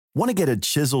Want to get a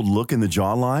chiseled look in the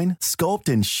jawline? Sculpt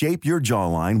and shape your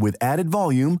jawline with added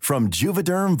volume from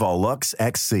Juvederm Volux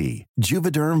XC.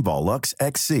 Juvederm Volux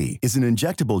XC is an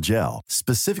injectable gel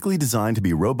specifically designed to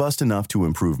be robust enough to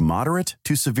improve moderate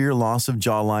to severe loss of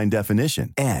jawline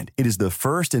definition. And it is the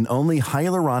first and only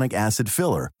hyaluronic acid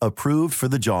filler approved for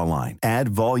the jawline. Add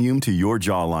volume to your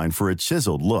jawline for a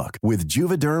chiseled look with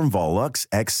Juvederm Volux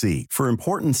XC. For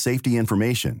important safety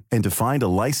information and to find a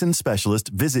licensed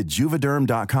specialist, visit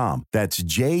juvederm.com. That's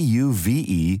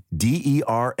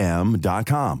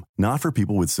JUVEDERM.com. Not for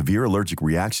people with severe allergic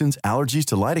reactions, allergies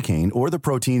to lidocaine, or the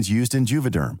proteins used in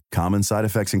Juvederm. Common side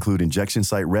effects include injection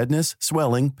site redness,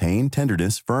 swelling, pain,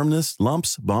 tenderness, firmness,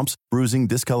 lumps, bumps, bruising,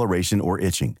 discoloration, or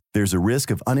itching. There's a risk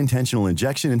of unintentional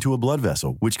injection into a blood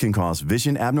vessel, which can cause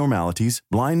vision abnormalities,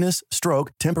 blindness,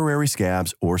 stroke, temporary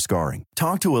scabs, or scarring.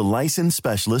 Talk to a licensed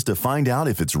specialist to find out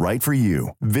if it's right for you.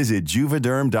 Visit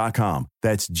Juvederm.com.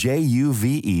 That's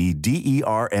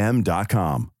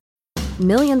JUVEDERM.com.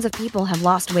 Millions of people have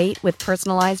lost weight with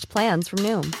personalized plans from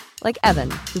Noom. Like Evan,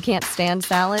 who can't stand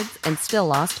salads and still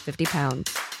lost 50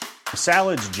 pounds.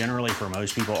 Salads generally for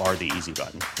most people are the easy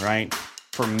button, right?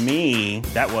 For me,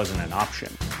 that wasn't an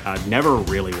option. I never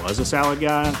really was a salad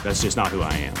guy. That's just not who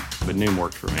I am. But Noom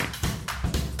worked for me.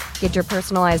 Get your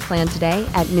personalized plan today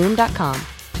at Noom.com.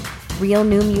 Real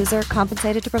Noom user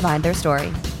compensated to provide their story.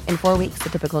 In 4 weeks, the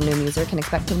typical Noom user can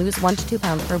expect to lose 1 to 2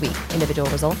 pounds per week. Individual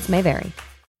results may vary.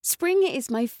 Spring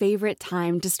is my favorite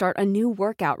time to start a new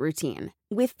workout routine.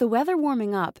 With the weather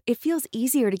warming up, it feels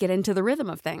easier to get into the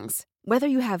rhythm of things. Whether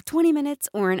you have 20 minutes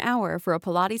or an hour for a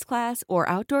Pilates class or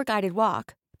outdoor guided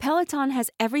walk, Peloton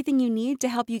has everything you need to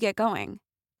help you get going.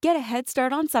 Get a head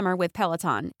start on summer with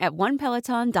Peloton at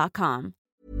onepeloton.com.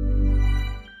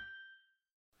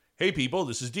 Hey people,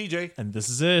 this is DJ. And this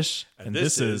is Ish. And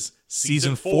this is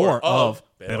Season 4 of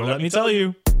Better Let Me Tell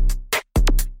You.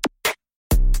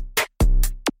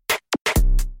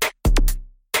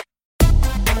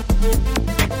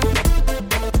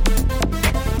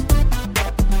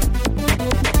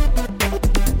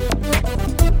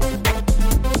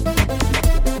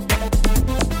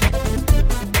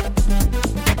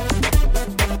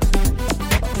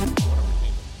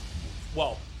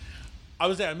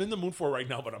 I'm in the mood for it right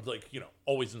now, but I'm like,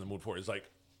 always in the mood for it. It's like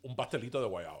un pastelito de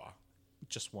guayaba.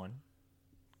 Just one.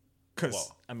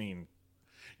 Because, I'm I'm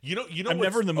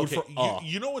never in the mood for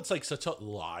what's like such a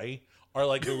lie are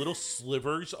like the little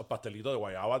slivers of pastelito de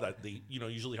guayaba that they,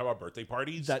 usually have at birthday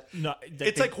parties.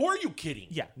 It's like, who are you kidding?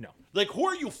 Yeah, no. Like, who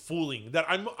are you fooling that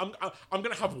I'm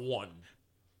gonna have one?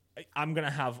 I'm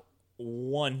gonna have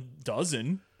 1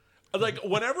 dozen. Like,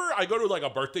 whenever I go to like a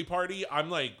birthday party, I'm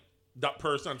like, that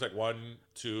person, I'm like 1,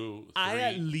 2, 3. I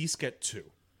at least get 2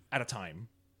 at a time,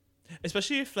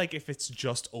 especially if it's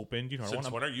just opened. Since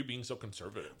when are you being so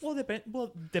conservative? Well, depende.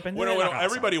 Bueno,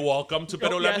 everybody, welcome to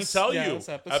Pero Let Me Tell You,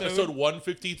 episode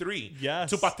 153. Yes,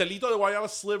 to pastelito de guayaba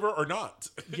sliver or not?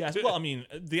 Yes. Well,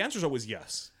 the answer is always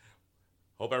yes.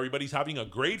 Hope everybody's having a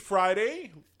great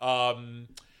Friday. I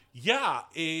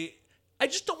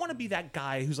just don't want to be that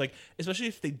guy who's like, especially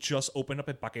if they just opened up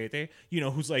at Paquete,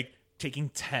 who's like taking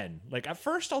 10. Like, at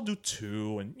first I'll do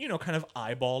 2 and, kind of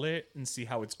eyeball it and see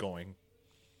how it's going.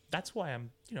 That's why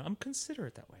I'm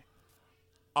considerate that way.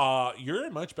 You're a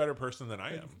much better person than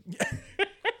I am.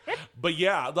 But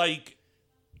yeah, like,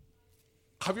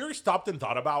 have you ever stopped and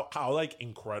thought about how, like,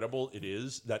 incredible it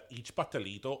is that each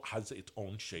pastelito has its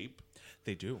own shape?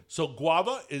 They do. So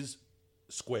guava is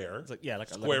square. It's like, like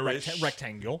squarish, a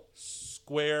rectangle.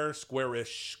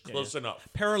 Squarish, close enough.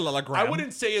 Parallelogram. I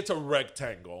wouldn't say it's a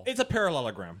rectangle. It's a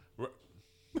parallelogram.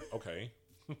 Okay.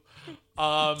 It's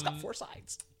got 4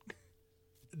 sides.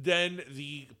 Then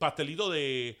the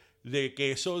pastelito de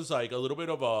queso is like a little bit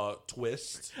of a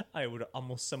twist. I would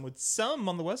almost, some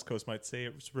on the West Coast might say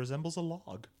it resembles a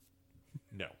log.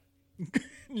 No.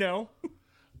 No.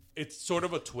 It's sort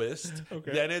of a twist.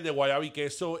 Okay. Then the guayaba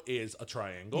queso is a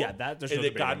triangle. Yeah, there's no and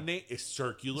the debating. carne is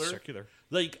circular. Circular.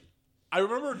 Like, I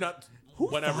remember not I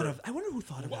whenever. wonder who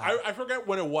thought of that. I forget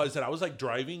when it was that I was like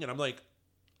driving and I'm like,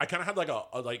 I kind of had like a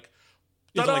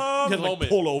you had to, moment.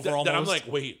 Pull over almost. Then I'm like,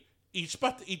 wait, each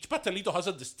pastelito has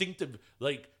a distinctive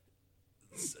like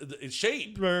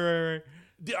shape. Right.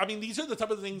 I mean, these are the type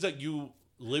of things that you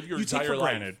live your You entire take for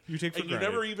life. granted. You take for and granted.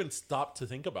 You never even stop to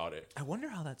think about it. I wonder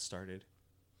how that started.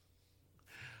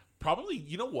 Probably,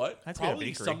 you know what? That's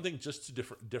probably something just to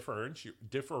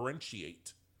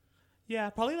differentiate.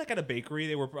 Yeah, probably like at a bakery,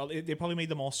 they probably made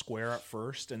them all square at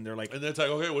first, and they're like, and then it's like,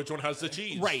 okay, which one has the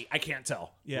cheese? Right, I can't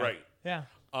tell. Yeah, right. Yeah.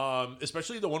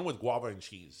 Especially the one with guava and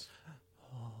cheese.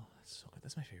 Oh, that's so good.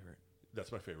 That's my favorite.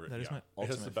 That's my favorite. That is my It has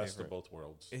ultimate the best favorite. of both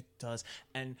worlds. It does,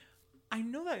 and I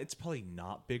know that it's probably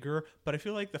not bigger, but I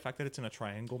feel like the fact that it's in a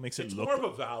triangle makes it It's look more of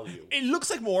a value. It looks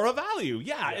like more of value.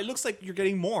 Yeah, it looks like you're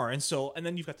getting more. And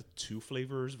then you've got the 2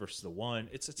 flavors versus the 1.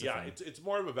 It's a thing. It's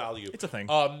more of a value. It's a thing.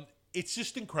 It's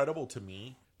just incredible to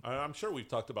me. I'm sure we've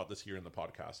talked about this here in the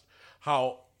podcast.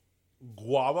 How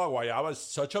guava is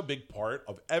such a big part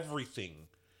of everything.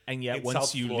 And yet, in once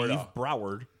South you Florida. leave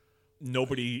Broward,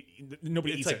 nobody It's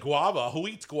eats like it. guava. Who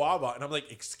eats guava? And I'm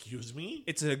like, excuse me?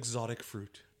 It's an exotic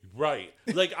fruit. Right.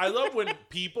 Like, I love when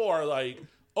people are like,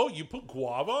 oh, you put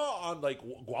guava on, like,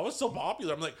 guava's so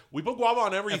popular. I'm like, we put guava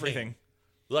on everything. Everything.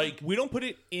 Like, We don't put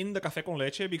it in the café con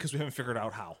leche because we haven't figured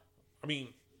out how. I mean,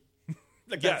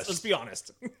 Yes. Let's be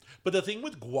honest. but the thing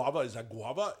with guava is that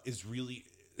guava is really...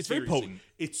 It's very seriously, potent.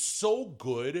 It's so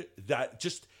good that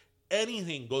just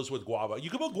anything goes with guava. You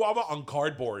can put guava on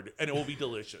cardboard and it will be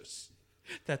delicious.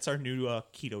 That's our new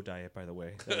keto diet, by the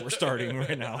way, that we're starting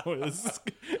right now.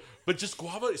 But just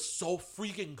guava is so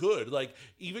freaking good. Like,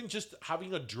 even just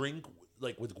having a drink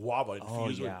like with guava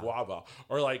infused with guava,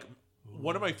 or like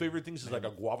one of my favorite things is like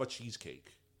a guava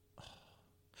cheesecake.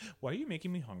 Why are you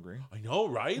making me hungry? I know,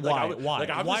 right? Why? Like, Why? Like,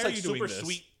 I have Why this are like you doing super this?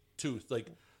 sweet tooth. Like,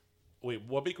 wait,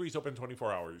 what bakery's open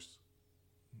 24 hours?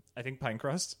 I think pine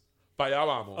crust. Para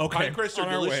Vamos. Okay, Pine Crust are on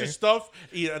our delicious way. stuff,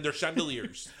 and they're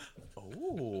chandeliers.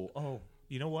 Oh.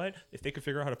 You know what? If they could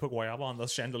figure out how to put guayaba on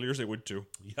those chandeliers, they would too.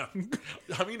 Yeah.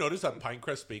 Have you noticed that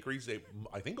Pinecrest bakeries,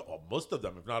 I think most of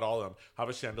them, if not all of them, have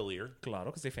a chandelier? Claro,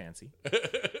 because they're fancy.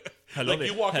 Hello, Like,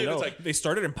 you walk in, it's like... they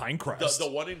started in pine crust. The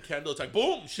one in Kendall, it's like,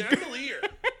 boom, chandelier.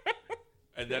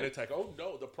 And then it's like, oh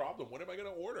no, the problem. What am I going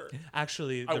to order?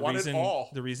 Actually, I want it all.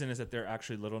 the reason is that they're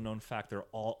actually, little known fact, they're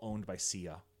all owned by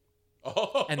Sia.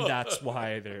 Oh. And that's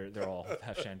why they're all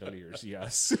have chandeliers.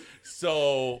 Yes.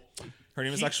 So... Her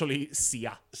name is actually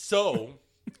Sia. So,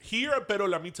 here at Pero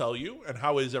Let Me Tell You, and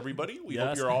how is everybody? We hope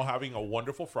Yes. you're all having a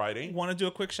wonderful Friday. Want to do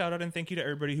a quick shout out and thank you to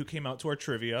everybody who came out to our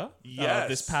trivia. Yes.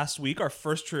 This past week, our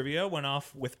first trivia went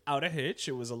off without a hitch.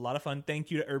 It was a lot of fun.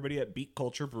 Thank you to everybody at Beat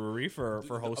Culture Brewery for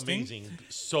hosting. Amazing.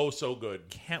 So good.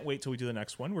 Can't wait till we do the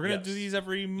next one. We're going to Yes. do these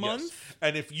every month. Yes.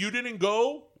 And if you didn't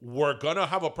go, we're going to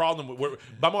have a problem. We're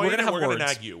going to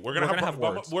nag you. We're going to have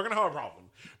words. We're going to have a problem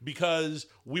because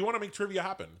we want to make trivia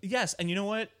happen. Yes, and you know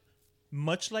what?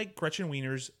 Much like Gretchen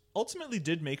Wieners ultimately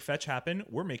did make Fetch happen,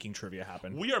 we're making trivia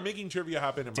happen. We are making trivia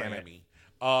happen in Damn Miami.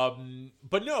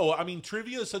 But no, I mean,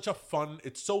 trivia is such a fun.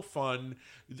 It's so fun.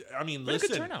 I mean, We had a good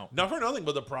listen, turnout. not for nothing,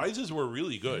 but the prizes were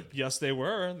really good. Yes, they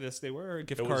were.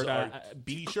 Gift It was card,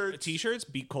 our t-shirts.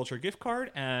 Beat Culture gift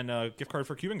card, and a gift card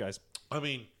for Cuban guys. I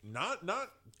mean, not.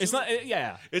 It's not.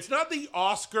 Yeah. It's not the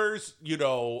Oscars,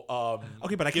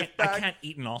 Okay, but I gift can't. bag. I can't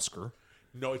eat an Oscar.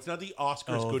 No, it's not the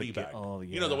Oscars Oh, goodie the bag. oh,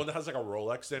 You know, the yeah. one that has like a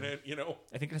Rolex in it,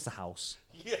 I think it's a house.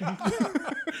 Yeah.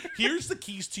 Here's the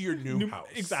keys to your new house.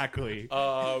 Exactly.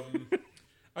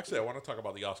 Actually, I want to talk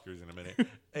about the Oscars in a minute.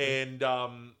 And,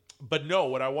 but no,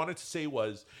 what I wanted to say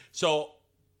was, so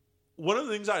one of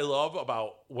the things I love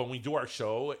about when we do our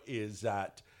show is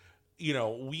that,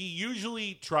 we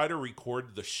usually try to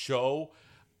record the show.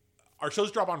 Our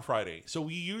shows drop on Friday. So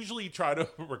we usually try to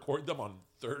record them on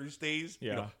Thursdays,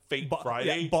 fake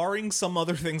Friday. Yeah, barring some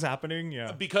other things happening,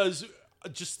 yeah. Because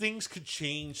just things could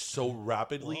change so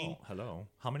rapidly. Oh, hello.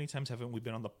 How many times haven't we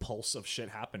been on the pulse of shit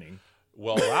happening?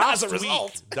 Well, last As a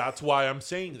result. week, that's why I'm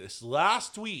saying this.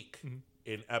 Last week,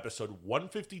 in episode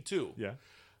 152, Yeah.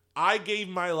 I gave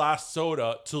my last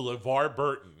soda to LeVar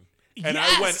Burton. And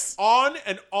I went Yes! on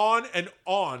and on and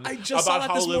on I just saw about that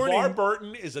how this LeVar morning.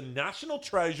 Burton is a national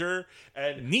treasure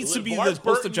and Needs to be LeVar the host of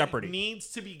Burton Jeopardy. needs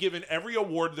to be given every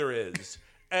award there is.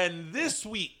 And this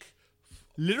week,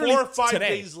 Literally 4 or 5 today.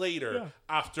 days later,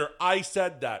 after I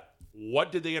said that,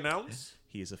 what did they announce?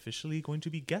 He is officially going to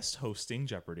be guest hosting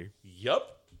Jeopardy. Yep.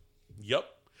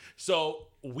 So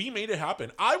we made it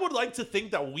happen. I would like to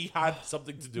think that we had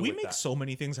something to do We with make that. so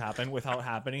many things happen without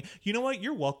happening. You know what?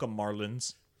 You're welcome,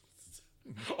 Marlins.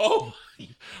 Oh,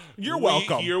 You're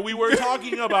welcome. Here we were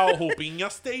talking about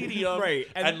Hopiña Stadium, Right,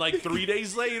 And like 3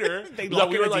 days later, They that lock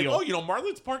we in were a like, deal. oh,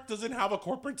 Marlins Park doesn't have a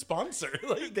corporate sponsor.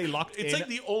 Like, They locked It's in- like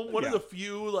the only one of Yeah. the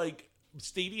few like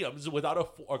stadiums without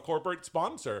a corporate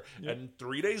sponsor. And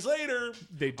 3 days later,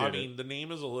 They did I it. mean, the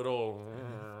name is a little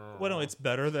Well, no, it's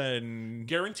better than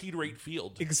guaranteed rate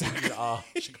field. Exactly.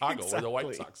 In Chicago, where the White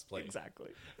Exactly. Sox play.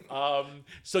 Exactly.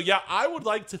 So yeah, I would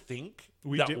like to think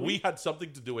We that did- we had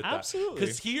something to do with Absolutely. that.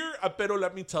 Because here at Pero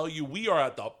Let Me Tell You, we are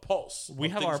at the pulse. We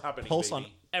of have things our happening, pulse on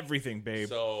baby. everything, babe.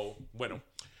 So, bueno.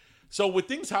 So with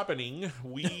things happening,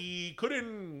 we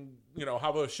couldn't,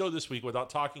 have a show this week without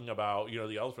talking about,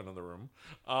 the elephant in the room,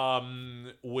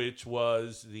 which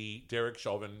was the Derek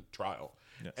Chauvin trial.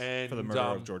 Yes. And For the murder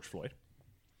of George Floyd.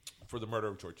 for the murder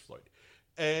of George Floyd.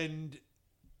 And,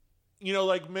 you know,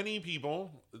 like many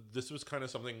people, this was kind of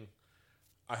something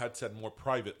I had said more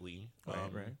privately.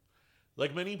 Right.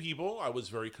 Like many people, I was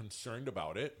very concerned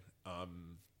about it.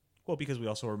 Well, because we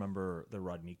also remember the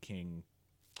Rodney King.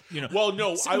 You know, well,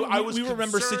 no, I was. We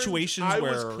remember concerned. situations I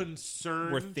where was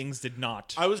concerned where things did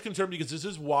not. I was concerned because this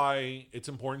is why it's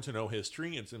important to know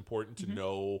history. It's important to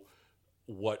know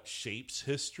what shapes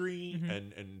history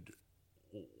and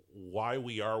why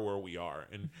we are where we are,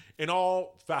 and in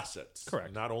all facets.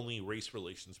 Correct. Not only race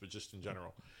relations, but just in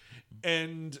general.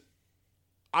 And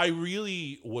I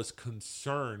really was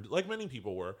concerned, like many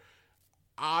people were.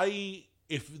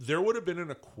 If there would have been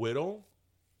an acquittal,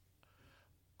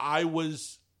 I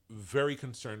was very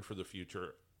concerned for the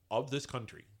future of this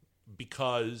country,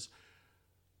 because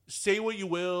say what you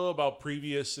will about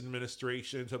previous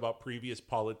administrations, about previous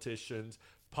politicians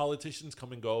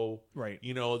come and go. Right.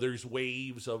 You know, there's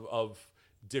waves of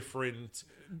different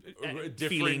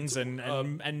feelings and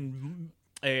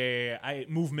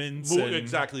movements.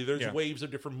 Exactly. There's waves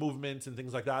of different movements and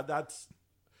things like that. That's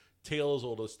tale as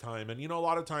old as time. And, you know, a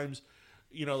lot of times,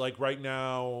 you know, like right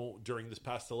now during this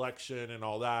past election and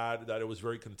all that it was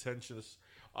very contentious.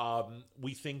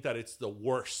 We think that it's the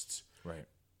worst. Right.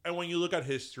 And when you look at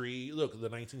history, the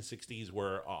 1960s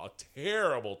were a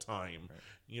terrible time,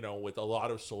 you know, with a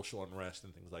lot of social unrest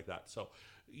and things like that. So,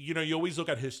 you know, you always look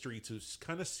at history to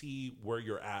kind of see where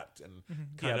you're at and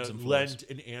kind of lend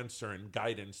an answer and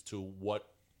guidance to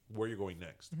where you're going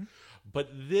next. But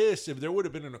this, if there would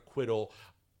have been an acquittal,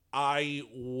 I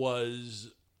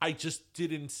just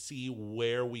didn't see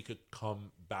where we could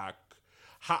come back,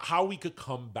 how we could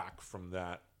come back from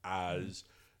that as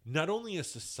not only a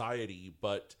society,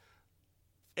 but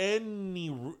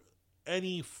any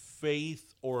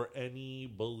faith or any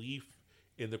belief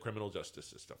in the criminal justice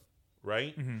system,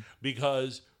 right?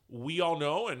 Because we all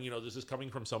know, and you know, this is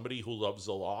coming from somebody who loves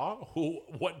the law, who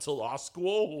went to law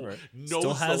school, who knows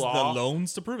still has the law, the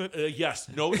loans to prove it. yes,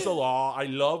 knows the law. I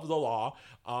love the law,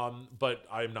 but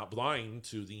I'm not blind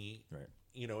to the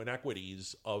you know,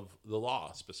 inequities of the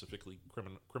law, specifically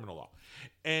criminal law,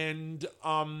 and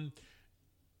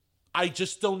I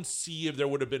just don't see, if there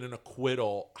would have been an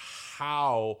acquittal,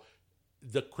 how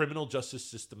the criminal justice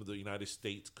system of the United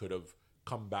States could have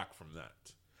come back from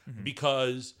that,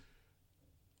 because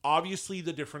obviously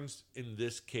the difference in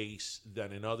this case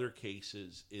than in other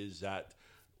cases is that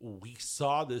we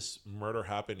saw this murder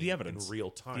happen in real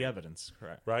time. The evidence,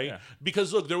 correct. Right? Yeah.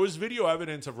 Because look, there was video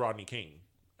evidence of Rodney King,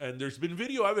 and there's been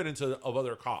video evidence of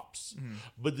other cops.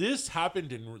 But this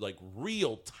happened in like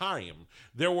real time.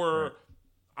 There were,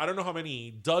 I don't know how many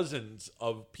dozens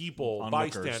of people,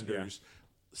 bystanders,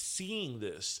 seeing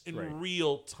this in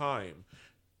real time.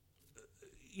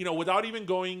 You know, without even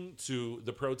going to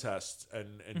the protests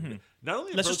and not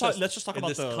only let's just talk about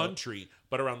this country,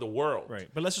 but around the world. Right.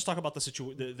 But let's just talk about the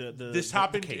situation. This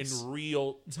happened in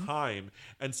real time,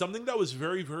 and something that was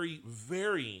very, very,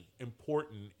 very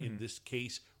important in this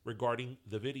case regarding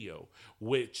the video,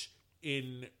 which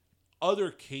in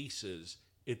other cases,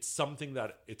 it's something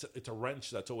that it's a wrench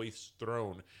that's always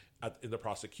thrown in the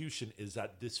prosecution, is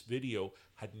that this video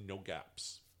had no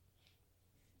gaps.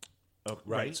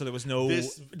 Right. So there was no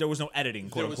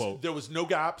editing, quote unquote. There was no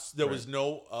gaps. There was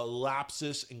no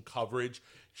lapses in coverage.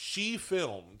 She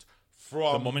filmed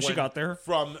from the moment she got there,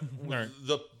 from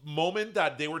the moment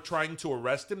that they were trying to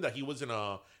arrest him, that he was in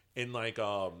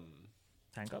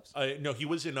handcuffs. No, he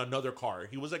was in another car.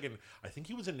 He was like I think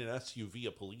he was in an SUV,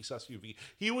 a police SUV.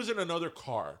 He was in another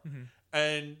car,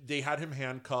 and they had him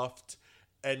handcuffed,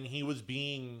 and he was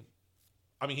he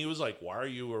was like, "Why are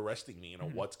you arresting me? You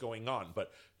know, what's going on?"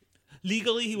 But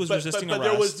legally, he was resisting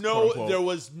arrest. But there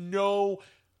was no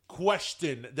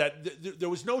question that there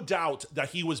was no doubt that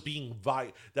he was being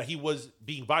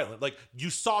violent. Like, you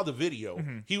saw the video,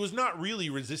 he was not really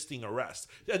resisting arrest,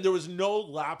 and there was no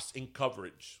lapse in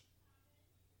coverage.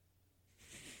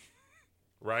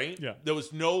 Right? Yeah. There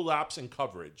was no lapse in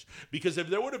coverage, because if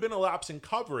there would have been a lapse in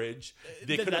coverage,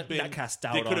 they could have been like,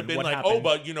 happened. Oh,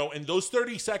 but you know, in those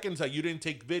 30 seconds that you didn't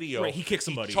take video, he kicked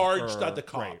somebody, he charged at the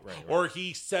cop, or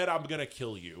he said, "I'm gonna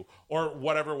kill you," or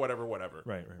whatever.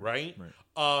 Right.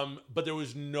 But there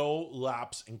was no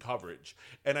lapse in coverage,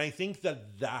 and I think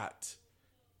that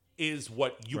is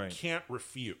what you can't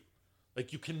refute.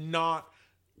 Like, you cannot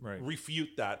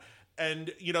refute that.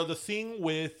 And you know, the thing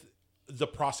with the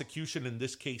prosecution in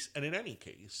this case, and in any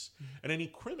case, and any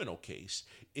criminal case,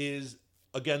 is,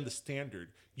 again, the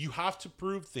standard. You have to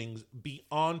prove things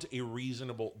beyond a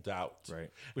reasonable doubt. Right.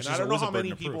 And I don't know how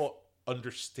many people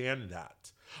understand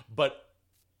that. But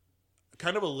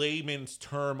kind of a layman's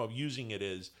term of using it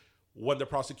is, when the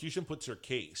prosecution puts their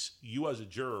case, you as a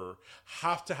juror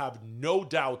have to have no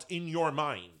doubt in your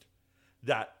mind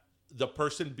that the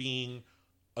person being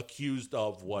accused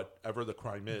of whatever the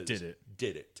crime is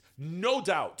did it. No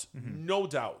doubt. No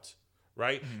doubt.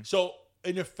 Right? So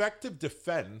an effective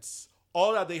defense,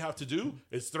 all that they have to do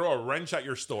is throw a wrench at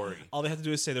your story. All they have to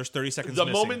do is say there's 30 seconds The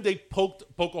missing. moment they poke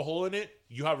a hole in it,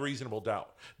 you have reasonable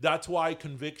doubt. That's why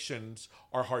convictions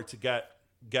are hard to get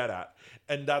at.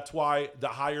 And that's why the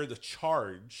higher the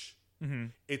charge,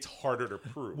 it's harder to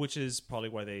prove. Which is probably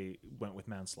why they went with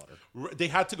manslaughter. They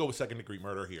had to go with second-degree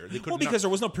murder here. They couldn't Because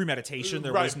there was no premeditation.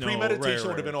 There was no... Premeditation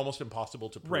would have been almost impossible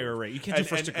to prove. Right. You can't do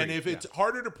first degree. And if it's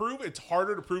harder to prove, it's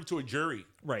harder to prove to a jury.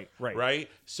 Right.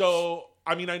 So,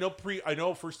 I mean, I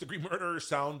know first-degree murder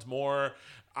sounds more...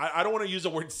 I don't want to use the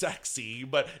word sexy,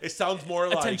 but it sounds more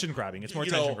like... Attention grabbing. It's more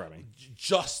attention grabbing.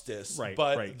 Justice. Right.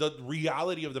 The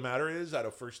reality of the matter is that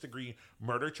a first-degree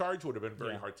murder charge would have been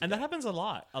very hard to And get. that happens a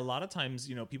lot. A lot of times,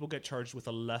 people get charged with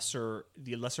the lesser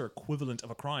equivalent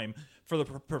of a crime for the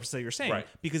purpose that you're saying. Right.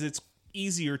 Because it's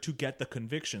easier to get the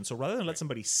conviction. So rather than let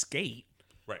somebody skate...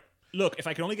 Right. Look, if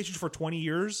I can only get you for 20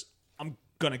 years, I'm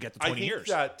going to get the 20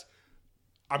 years.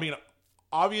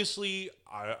 Obviously,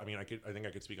 I think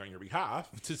I could speak on your behalf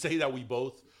to say that we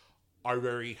both are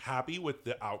very happy with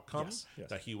the outcome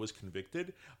that he was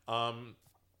convicted.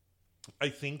 I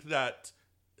think that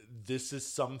this is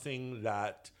something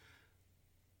that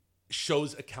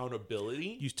shows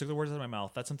accountability. You took the words out of my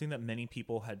mouth. That's something that many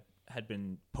people had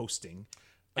been posting.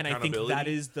 And I think that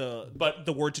is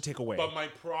the word to take away. But my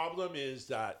problem is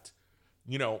that,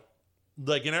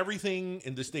 like in everything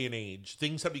in this day and age,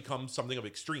 things have become something of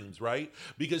extremes, right?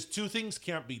 Because two things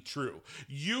can't be true.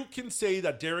 You can say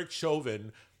that Derek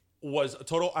Chauvin was a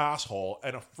total asshole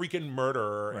and a freaking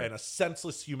murderer and a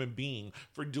senseless human being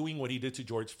for doing what he did to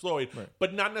George Floyd,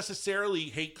 but not necessarily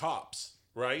hate cops,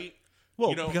 right?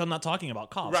 Well, because I'm not talking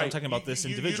about cops. I'm talking about this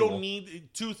individual. You don't need...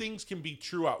 Two things can be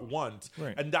true at once.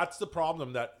 Right. And that's the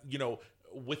problem that,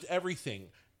 with everything,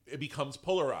 it becomes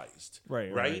polarized.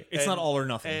 Right. It's not all or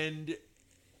nothing. And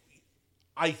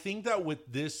I think that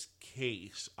with this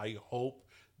case, I hope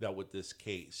that with this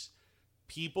case,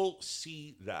 people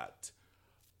see that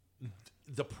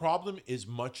the problem is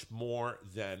much more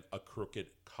than a crooked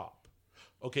cop.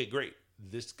 Okay, great.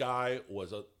 This guy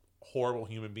was a horrible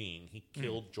human being. He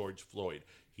killed George Floyd.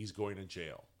 He's going to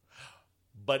jail.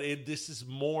 But this is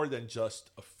more than just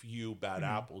a few bad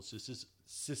apples. This is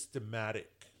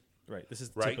systematic. Right. This is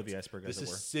the tip of the iceberg, as it were.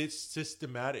 This is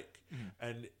systematic.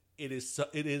 And it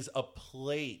is a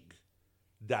plague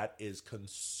that is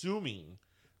consuming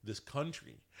this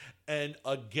country. And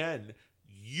again,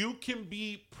 you can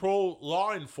be pro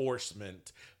law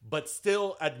enforcement, but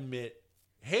still admit,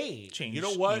 hey, change, you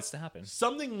know what? Needs to happen.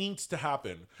 Something needs to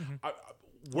happen.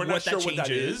 We're not sure what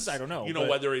that is. I don't know.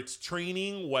 Whether it's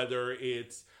training, whether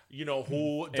it's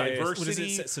diversity, what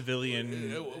is it,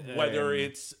 civilian, whether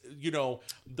it's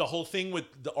the whole thing with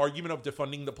the argument of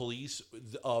defunding the police,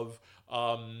 of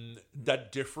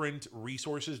that different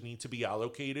resources need to be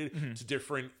allocated to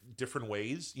different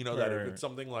ways. If it's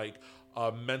something like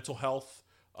mental health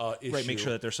issue, make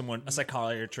sure that there's a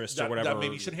psychiatrist or whatever that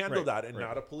maybe should handle that, and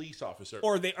not a police officer,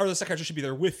 or the psychiatrist should be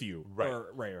there with you,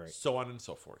 right, so on and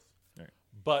so forth. Right.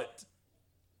 But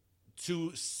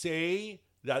to say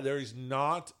that there is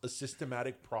not a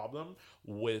systematic problem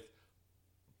with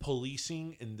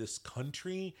policing in this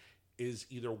country is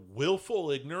either willful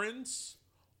ignorance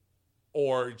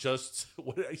or just,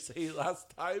 what did I say last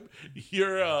time?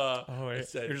 You're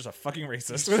you're just a fucking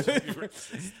racist.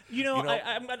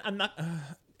 I'm not.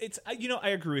 I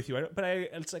agree with you. But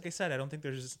it's like I said, I don't think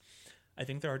there's. I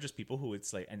think there are just people who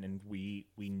it's like, and we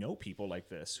know people like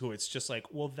this who it's just like,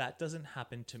 well, that doesn't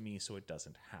happen to me, so it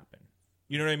doesn't happen.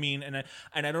 You know what I mean? And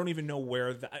I don't even know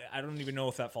I don't even know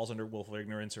if that falls under willful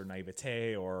ignorance or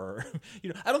naivete or,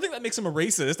 I don't think that makes them a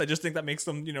racist. I just think that makes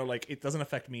them, like, it doesn't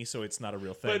affect me, so it's not a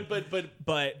real thing.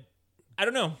 But I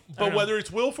don't know. But whether it's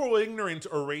willful ignorance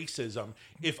or racism,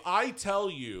 if I tell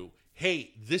you,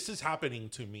 hey, this is happening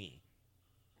to me.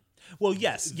 Well,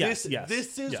 yes. This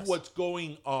is what's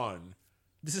going on.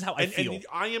 This is how I feel. And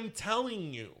I am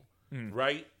telling you,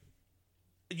 right?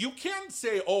 You can't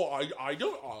say, "Oh, I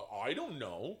don't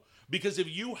know," because if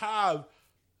you have,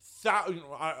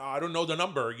 I don't know the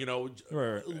number,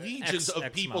 legions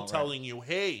of people telling you,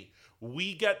 "Hey,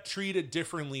 we get treated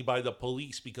differently by the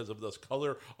police because of the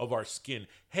color of our skin.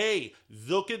 Hey,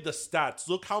 look at the stats.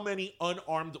 Look how many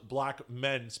unarmed black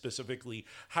men specifically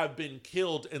have been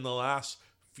killed in the last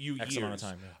few years amount of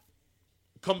time,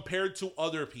 compared to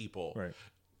other people." Right.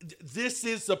 this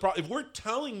is the problem. If we're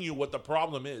telling you what the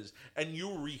problem is and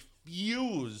you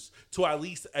refuse to at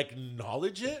least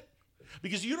acknowledge it,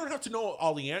 because you don't have to know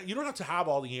all the you don't have to have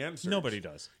all the answers. Nobody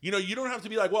does. You don't have to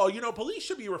be like, well, police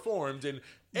should be reformed in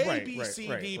A, B, C,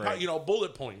 D,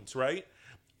 bullet points, right?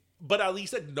 But at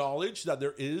least acknowledge that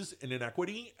there is an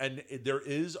inequity and there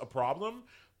is a problem.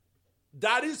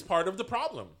 That is part of the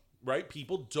problem, right?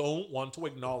 People don't want to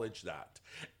acknowledge that,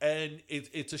 and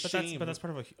it's a shame. But that's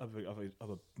part of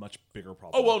a much bigger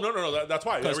problem. Oh well, no. That's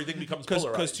why everything becomes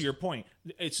polarized. Because to your point,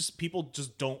 it's just people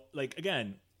just don't like.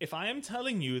 Again, if I am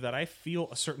telling you that I feel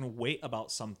a certain way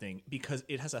about something because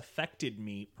it has affected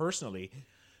me personally,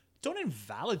 don't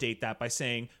invalidate that by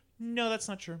saying, no, that's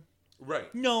not true.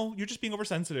 Right. No, you're just being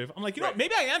oversensitive. I'm like, you know,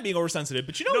 maybe I am being oversensitive,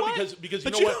 but you know what? Because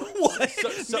you know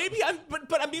what? Maybe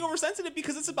but I'm being oversensitive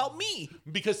because it's about me.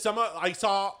 Because I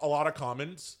saw a lot of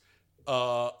comments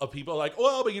of people like,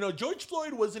 well, but George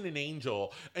Floyd wasn't an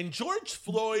angel, and George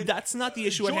Floyd. That's not the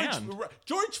issue at hand.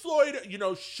 George Floyd,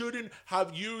 shouldn't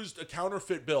have used a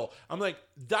counterfeit bill. I'm like,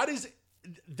 that is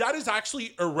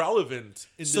actually irrelevant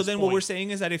in this So then point. what we're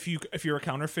saying is that if you're a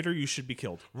counterfeiter, you should be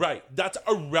killed. Right. That's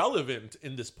irrelevant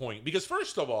in this point. Because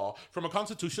first of all, from a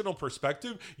constitutional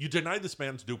perspective, you denied this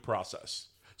man's due process.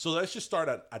 So let's just start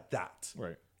at that.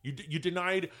 Right. You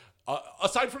denied,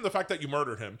 aside from the fact that you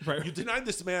murdered him, right. You denied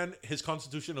this man his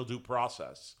constitutional due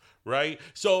process. Right.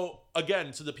 So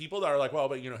again, to the people that are like, well,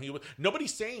 but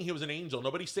nobody's saying he was an angel.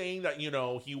 Nobody's saying that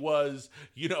he was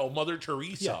Mother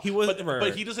Teresa. Yeah, he was,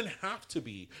 but he doesn't have to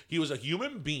be. He was a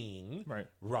human being, right?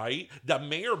 Right. That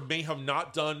may or may have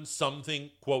not done something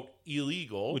quote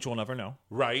illegal, which we'll never know.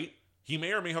 Right. He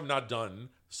may or may have not done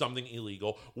something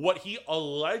illegal. What he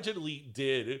allegedly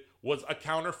did was a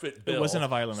counterfeit bill. It wasn't a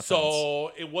violent offense.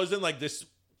 So it wasn't like this,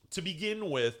 to begin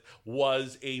with,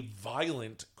 was a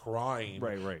violent crime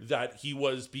right. that he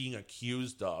was being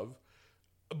accused of.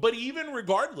 But even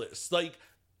regardless, like,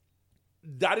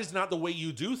 that is not the way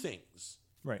you do things.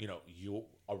 Right. You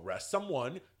arrest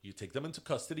someone, you take them into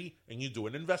custody, and you do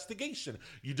an investigation.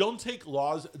 You don't take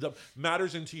the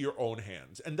matters into your own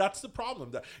hands, and that's the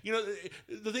problem. That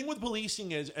the thing with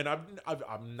policing is, and I'm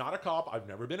not a cop. I've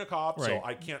never been a cop, right. So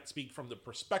I can't speak from the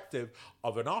perspective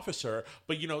of an officer.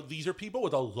 But these are people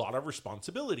with a lot of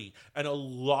responsibility and a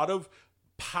lot of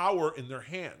power in their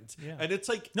hands, and it's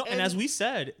like and as we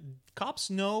said, cops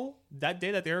know that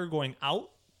day that they're going out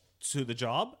to the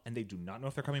job, and they do not know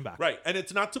if they're coming back. Right. And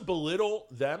it's not to belittle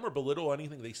them or belittle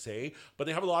anything they say, but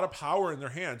they have a lot of power in their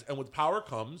hands. And with power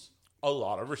comes a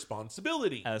lot of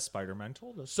responsibility. As Spider-Man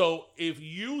told us. So if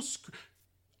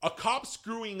a cop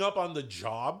screwing up on the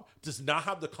job does not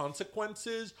have the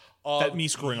consequences of that me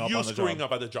screwing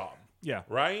up at the job. Yeah.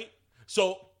 Right?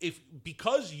 So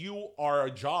because you are a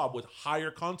job with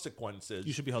higher consequences,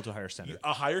 you should be held to a higher standard.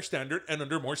 A higher standard and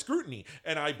under more scrutiny.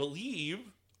 And I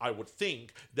would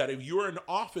think that if you're an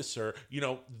officer,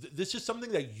 this is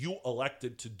something that you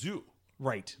elected to do.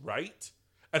 Right. Right?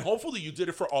 And hopefully you did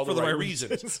it for all the right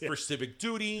reasons. For civic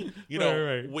duty,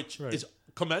 which is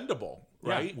commendable,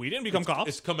 right? Yeah, we didn't become cops.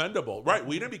 It's commendable, right?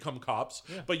 We didn't become cops.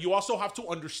 Yeah. But you also have to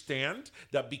understand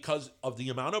that because of the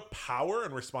amount of power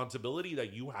and responsibility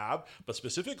that you have, but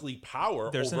specifically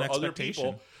power over other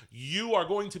people, you are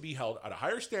going to be held at a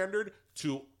higher standard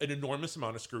to an enormous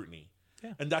amount of scrutiny.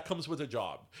 Yeah. And that comes with a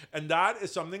job. And that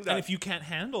is something that... And if you can't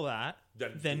handle that,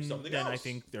 then I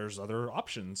think there's other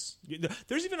options.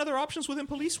 There's even other options within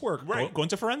police work. Right. Go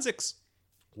into forensics.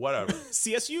 Whatever.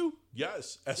 CSU.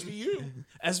 Yes.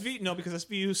 SVU. No, because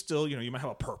SVU still, you might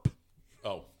have a perp.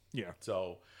 Oh. Yeah.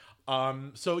 So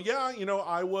yeah,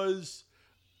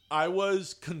 I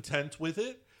was content with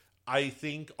it. I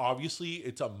think obviously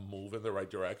it's a move in the right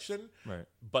direction, right?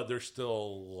 But there's still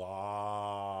a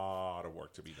lot of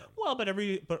work to be done. Well,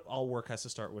 but all work has to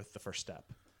start with the first step.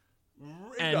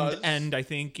 It does. And I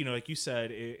think like you said,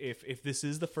 if this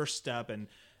is the first step, and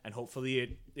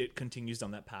hopefully it continues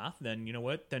down that path, then you know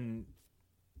what, then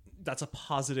that's a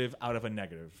positive out of a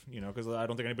negative, because I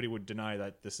don't think anybody would deny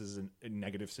that this is a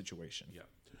negative situation. Yeah.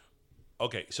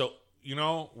 Okay, so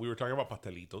we were talking about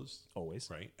pastelitos, always,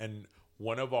 right? And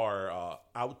one of our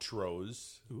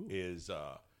outros is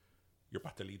your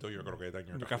pastelito, your croqueta, and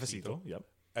your cafecito. Yep.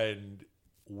 And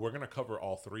we're going to cover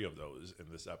all three of those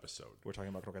in this episode. We're talking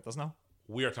about croquetas now?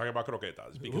 We are talking about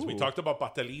croquetas because we talked about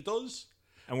pastelitos.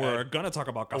 And we're going to talk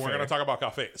about cafe. And we're going to talk about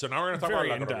cafe. So now we're going to talk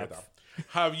about la croqueta.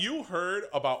 Have you heard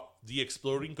about the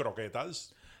exploding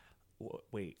croquetas?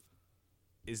 Wait.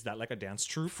 Is that like a dance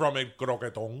troupe? From a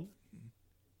croqueton?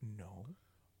 No.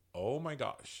 Oh my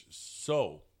gosh.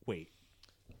 So. Wait.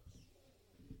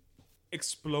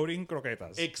 Exploding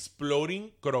croquetas.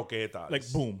 Exploding croquetas.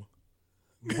 Like boom.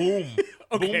 Boom.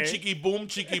 Okay. Boom,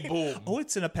 cheeky, boom. Oh,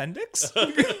 it's an appendix?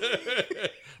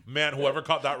 Man, whoever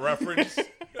caught that reference.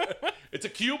 It's a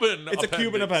Cuban It's a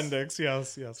Cuban appendix,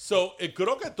 yes. So, El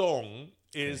Croquetón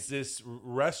is this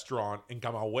restaurant in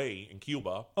Camagüey, in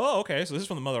Cuba, Oh, okay. So this is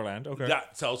from the motherland. Okay.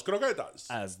 that sells croquetas.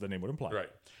 As the name would imply. Right.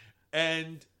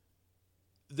 And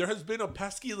there has been a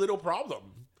pesky little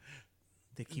problem.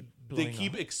 They keep They blowing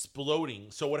keep up.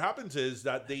 exploding. So what happens is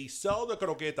that they sell the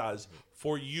croquetas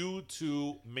for you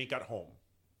to make at home.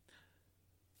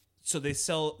 So they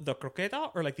sell the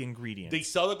croqueta or like the ingredients? They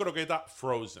sell the croqueta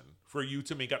frozen for you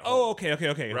to make at home. Oh,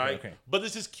 okay. Right? Okay. But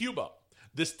this is Cuba.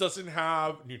 This doesn't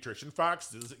have nutrition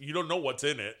facts. You don't know what's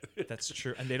in it. That's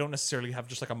true. And they don't necessarily have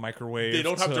just like a microwave. They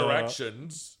don't have to-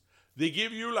 directions. They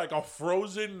give you like a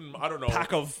frozen, I don't know,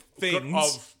 Pack of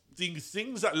things.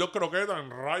 Things that look croqueta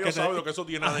and rayos sabe lo que eso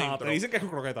tiene Ajá, adentro. pero dicen que es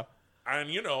croqueta. And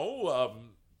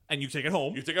And you take it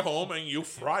home. you take it home and you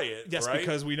fry it. Yes, right?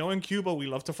 because we know in Cuba we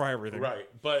love to fry everything. Right.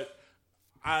 But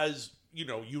as you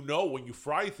know, when you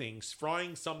fry things,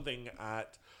 frying something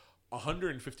at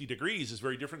 150 degrees is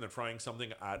very different than frying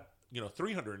something at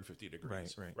 350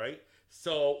 degrees. Right.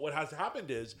 So what has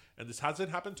happened is, and this hasn't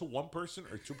happened to one person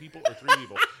or two people or three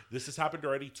people, this has happened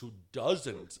already to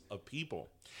dozens of people,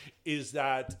 is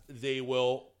that they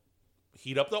will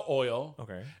heat up the oil,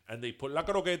 Okay. and they put la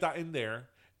croqueta in there,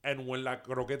 and when la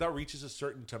croqueta reaches a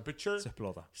certain temperature, Se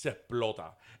explota. se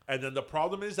explota. And then the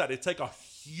problem is that it's like a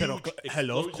huge Pero,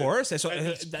 hello, of explosion. course. Eso, And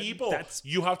these people, that's...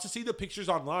 you have to see the pictures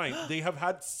online. They have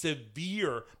had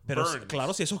severe Pero, burns.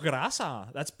 claro, si eso es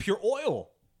grasa. That's pure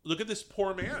oil. Look at this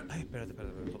poor man. Ay, espérate,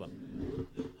 hold on.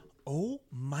 Oh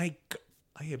my God.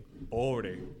 Ay,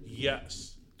 pobre.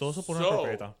 Yes. Todo eso por una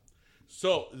croqueta.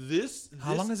 So this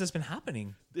How long has this been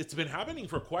happening? It's been happening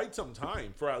for quite some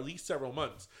time, for at least several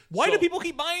months. Why So- do people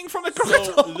keep buying from the So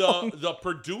croqueta? the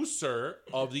producer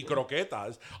of the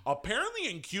croquetas, apparently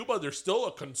in Cuba, there's still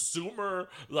a consumer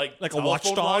like a telephone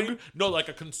watchdog? line. No, like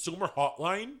a consumer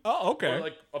hotline. Oh, okay. Or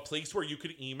like a place where you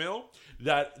could email.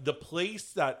 That the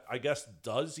place that I guess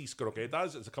does these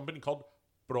croquetas is a company called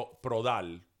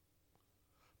Prodal.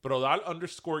 Prodal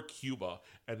 _Cuba,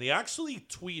 and they actually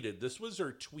tweeted. This was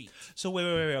their tweet. So wait.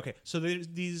 Okay. So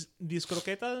these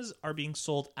croquetas are being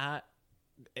sold at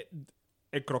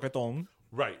El Croquetón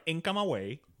Right, in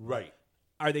Camagüey. right.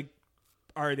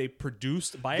 Are they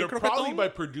produced by They're El Croquetón? probably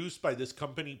produced by this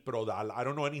company Prodal. I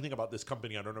don't know anything about this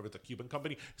company. I don't know if it's a Cuban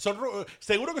company. Seguro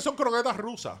que son croquetas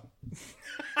rusas.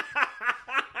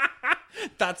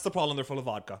 That's the problem. They're full of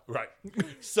vodka. Right.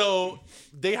 So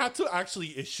they had to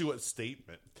actually issue a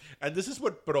statement. And this is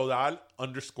what Prodal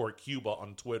 _Cuba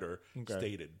on Twitter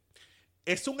stated.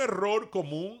 Es un error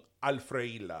común al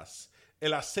freírlas.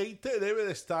 El aceite debe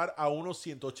de estar a unos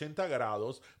 180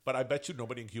 grados, but I bet you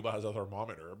nobody in Cuba has a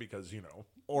thermometer because,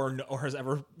 Or has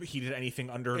ever heated anything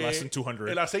under less than 200.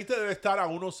 El aceite debe estar a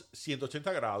unos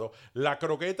 180 grados. La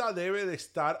croqueta debe de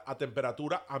estar a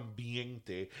temperatura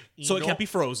ambiente. Y So it can't be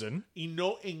frozen. Y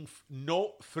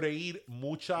no freír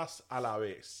muchas a la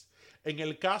vez. En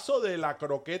el caso de la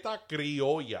croqueta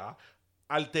criolla,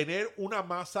 al tener una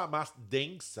masa más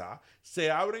densa, se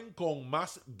abren con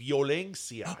más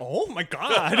violencia. Oh my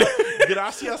God.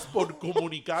 Gracias por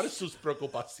comunicar sus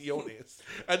preocupaciones.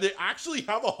 And they actually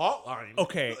have a hotline.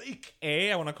 Okay. Like,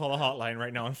 I want to call the hotline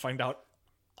right now and find out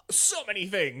so many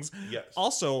things. Yes.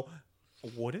 Also,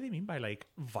 what do they mean by like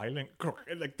violent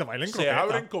the violent se croqueta?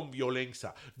 abren con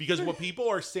violencia. Because what people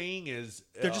are saying is...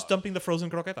 They're just dumping the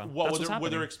frozen croqueta. What That's they're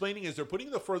happening. explaining is they're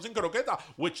putting the frozen croqueta,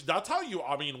 which that's how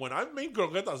when I've made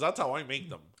croquetas, that's how I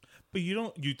make them. But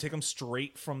you take them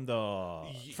straight from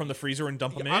the freezer and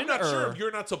dump them in? I'm not sure or- if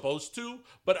you're not supposed to,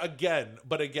 but again,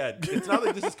 it's not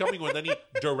like this is coming with any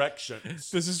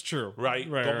directions, This is true. right?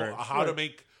 Como how to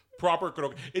make proper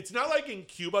croqueta. It's not like in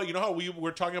Cuba, you know how we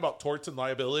were talking about torts and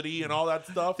liability and all that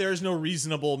stuff? There's no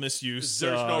reasonable misuse.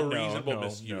 There's no reasonable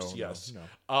misuse, yes. No.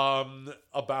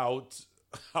 About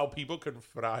how people can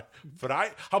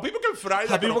how people can fry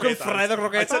the How people can croquetas. fry the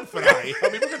croqueta? I said fry. How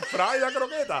people can fry the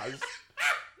croquetas.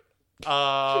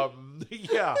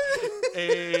 Yeah.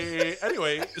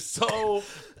 Anyway, so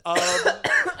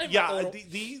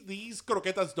these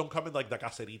croquetas don't come in like the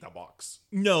caserita box.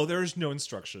 No, there's no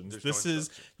instructions. There's This no is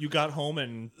you got home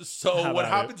and So what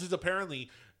at happens is apparently,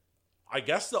 I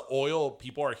guess the oil,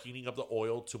 people are heating up the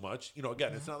oil too much.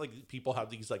 Again, it's not like people have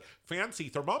these like fancy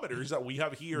thermometers that we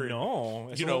have here. No,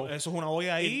 eso es una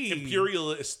olla ahí. In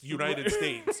imperialist United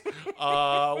States,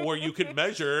 where you can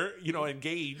measure, and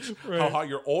gauge how hot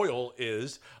your oil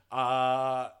is.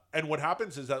 And what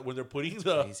happens is that when they're putting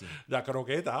the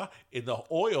croqueta in the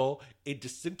oil, it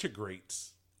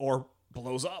disintegrates. or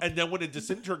blows up. And then when it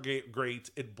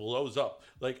disintegrates, it blows up.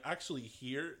 Like, actually,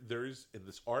 here, there's, in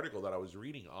this article that I was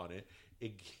reading on it,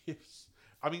 it gives,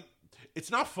 I mean,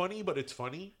 it's not funny, but it's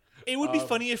funny. It would be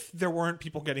funny if there weren't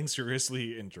people getting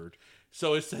seriously injured.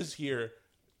 So it says here,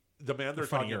 the man they're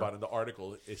talking about in the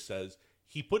article, it says,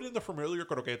 he put in the familiar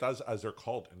croquetas, as they're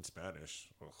called in Spanish,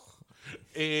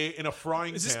 in a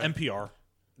frying pan. Is this NPR?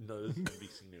 No, this is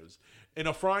NBC News. In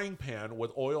a frying pan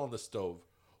with oil on the stove,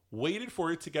 waited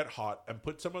for it to get hot, and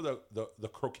put some of the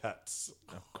croquettes.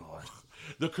 Oh, God.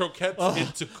 The croquettes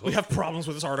into cook. We have problems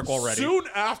with this article already. Soon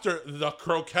after, the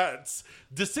croquettes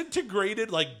disintegrated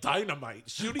like dynamite,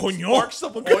 shooting Coño. sparks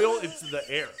of oil into the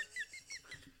air.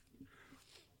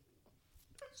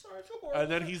 I feel horrible. And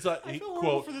then he's like, I feel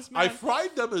quote, for this man. I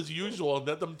fried them as usual and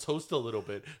let them toast a little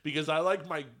bit because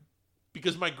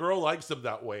my girl likes them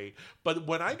that way. But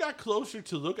when I got closer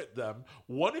to look at them,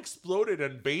 one exploded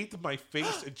and bathed my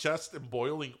face and chest in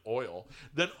boiling oil.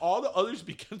 Then all the others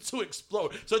began to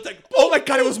explode. So it's like, oh my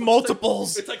God, it was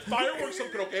multiples. It's like fireworks of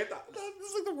croquetas. This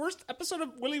is like the worst episode of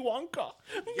Willy Wonka.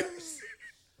 Yes.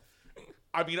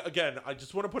 I mean, again, I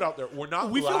just want to put out there, we're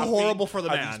not We feel laughing horrible for the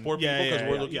at man. these poor people because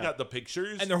we're looking yeah. at the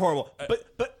pictures. And they're horrible.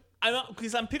 But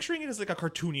because I'm picturing it as like a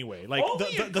cartoony way. Like only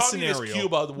the in communist scenario.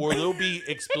 Cuba where there'll be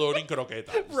exploding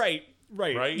croquetas.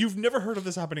 Right. You've never heard of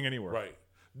this happening anywhere. Right.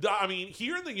 I mean,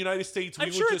 here in the United States, we I'm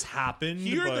would sure just it's happened.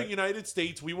 Here in but the United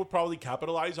States, we would probably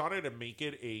capitalize on it and make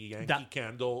it a Yankee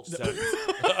Candle scent.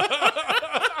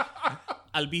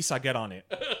 Albisa, get on it.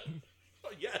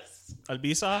 Yes.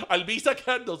 Albisa,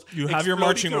 candles. you have your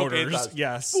marching Exploding orders. croquetas.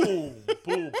 Yes. Boom,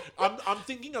 boom. I'm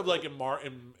thinking of like in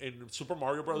Super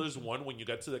Mario Brothers 1 when you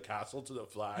get to the castle to the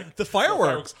flag. The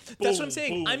fireworks. Boom, That's what I'm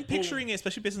saying. boom, I'm boom. picturing it,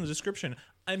 especially based on the description.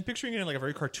 I'm picturing it in like a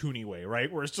very cartoony way,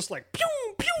 right? Where it's just like pew,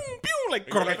 pew, pew, like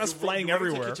And you're like, croquetas you flying run into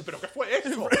the everywhere. kitchen, "Pero qué fue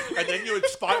eso?" And then you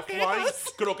flying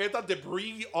croquetas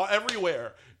debris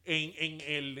everywhere.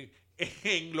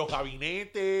 En los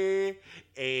gabinetes,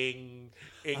 en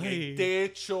el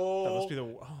techo. That must be the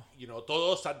You know, todos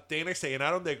los sartenes se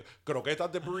llenaron de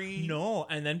croquetas debris. No,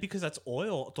 and then because that's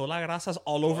oil, toda la grasa's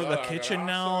all over the kitchen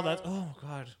now. That's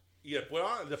God. Y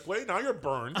después now you're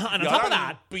burned. And on Y top ahora of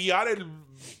that- limpiar el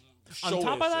On show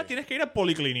top of that, ese. tienes que ir al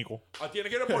policlínico. Tienes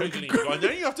que ir al policlínico. And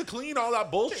then you have to clean all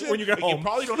that bullshit. When you get home. You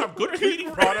probably don't have good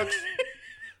cleaning products.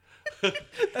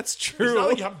 That's It's not true.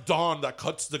 like you have Dawn that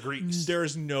cuts the grease.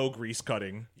 There's no grease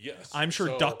cutting. Yes. I'm sure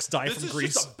So, ducks die from This grease.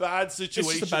 is just a bad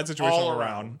situation. It's just a bad situation all all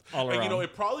around. around. And you know,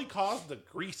 it probably caused the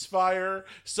grease fire.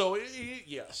 So,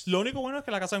 yes. Lo único bueno es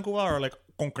que la casa en Cuba are like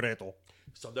concreto.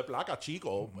 Son de placa,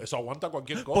 chico. Eso aguanta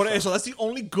cualquier cosa. Por eso, that's the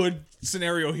only good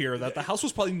scenario here, that the house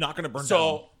was probably not going to burn down.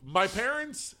 So, my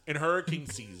parents in hurricane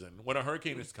season, when a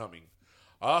hurricane is coming,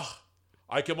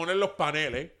 hay que poner los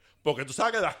paneles, porque tú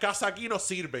sabes que las casas aquí no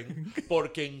sirven,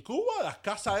 porque en Cuba las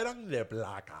casas eran de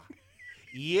placa.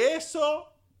 Y eso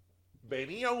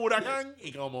venía un huracán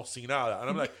y como si nada. And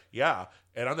I'm like, yeah,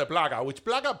 eran de placa, which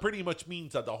placa pretty much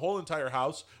means that the whole entire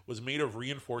house was made of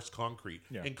reinforced concrete,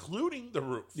 including the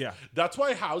roof. Yeah. That's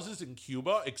why houses in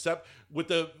Cuba, except with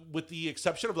the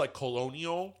exception of like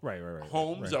colonial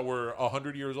homes that were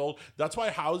 100 years old, that's why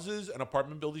houses and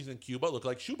apartment buildings in Cuba look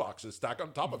like shoeboxes stacked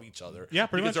on top of each other. Yeah,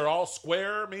 pretty because much. they're all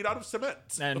square, made out of cement.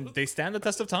 And they stand the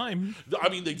test of time. I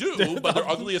mean, they do, but they're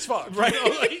ugly as fuck. Right. You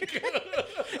know,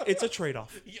 like, It's a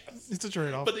trade-off. yes. It's a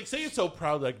trade-off. But they say it so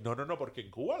proud, like, no, porque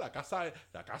en Cuba la casa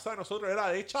de nosotros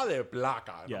era hecha de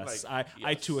placa. And I'm Yes, like,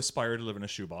 I too aspire to live in a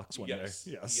shoebox one yes,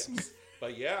 day. Yes.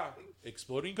 But yeah,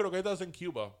 exploding croquetas in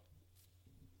Cuba.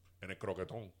 And a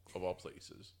croqueton, of all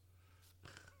places.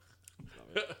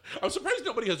 I'm surprised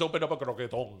nobody has opened up a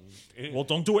croqueton. Well,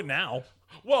 don't do it now.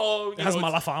 Well, It has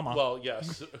mala fama. Well,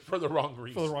 yes, for the wrong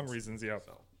reasons. For the wrong reasons, yeah.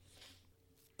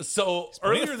 So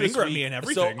pointing earlier a this finger at week, me and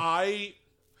everything. So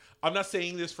I'm not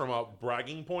saying this from a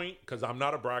bragging point because I'm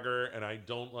not a bragger and I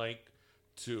don't like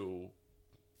to,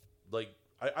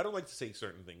 I don't like to say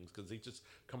certain things because they just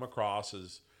come across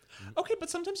as. Okay, but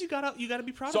sometimes you gotta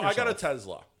be proud So of I yourself. got a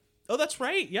Tesla. Oh, that's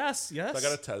right. Yes. So I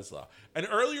got a Tesla, and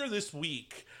earlier this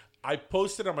week I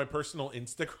posted on my personal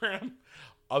Instagram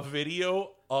a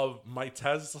video of my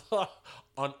Tesla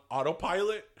on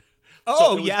autopilot.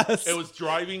 Oh, it was, yes. It was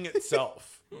driving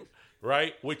itself.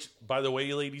 Right? Which, by the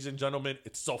way, ladies and gentlemen,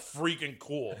 it's so freaking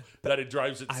cool that it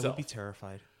drives itself. I would be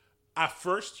terrified. At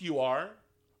first you are,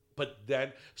 but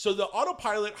then... So the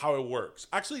autopilot, how it works...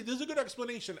 Actually, there's a good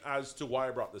explanation as to why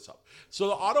I brought this up. So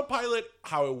the autopilot,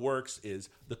 how it works is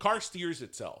the car steers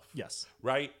itself. Yes.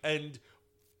 Right? And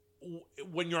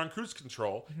when you're on cruise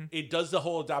control, it does the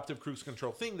whole adaptive cruise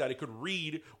control thing that it could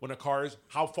read when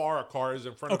how far a car is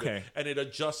in front of it, and it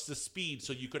adjusts the speed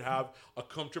so you could have a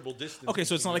comfortable distance. Okay,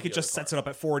 so it's not like it just sets it up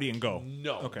at 40 and go.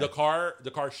 No, okay. the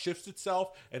car shifts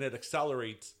itself and it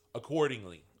accelerates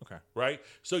accordingly. Okay, right.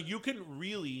 So you can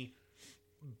really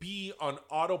be on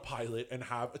autopilot and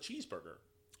have a cheeseburger.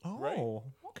 Oh, right?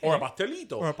 okay. Or a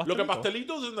pastelito. Look at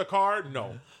pastelitos in the car.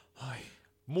 No.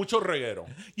 Mucho reguero.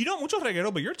 You know, mucho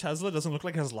reguero, but your Tesla doesn't look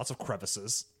like it has lots of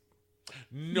crevices.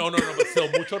 No, but still,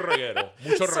 mucho reguero.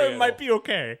 Mucho So it might be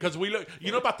okay. Because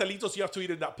pastelitos, you have to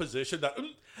eat in that position.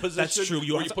 That's true.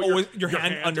 You have to put your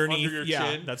hand underneath. Under your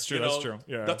yeah, chin, that's true. That's true.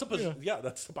 Yeah, that's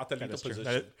that's the pastelito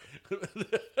position.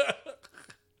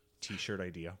 T-shirt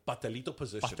idea. Pastelito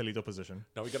position.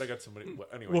 Now we gotta get somebody.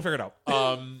 Anyway, we'll figure it out.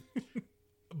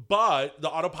 But the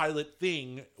autopilot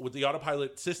thing with the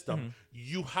autopilot system,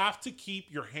 you have to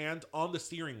keep your hand on the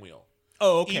steering wheel.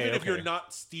 Oh, okay. Even if you're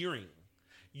not steering,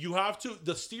 you have to.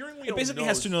 The steering wheel it basically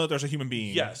has to know that there's a human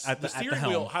being. Yes, at the steering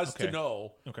wheel has to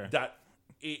know Okay. that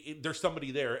there's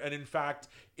somebody there. And in fact,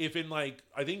 if in I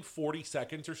think 40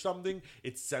 seconds or something,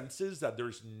 it senses that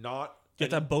there's not. You have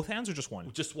to have both hands or just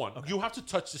one? Just one. Okay. You have to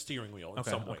touch the steering wheel in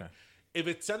some way. Okay. If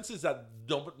it senses that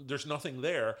there's nothing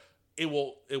there, it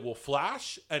will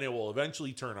flash and it will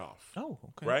eventually turn off. Oh,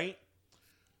 okay. Right?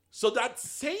 So that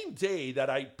same day that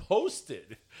I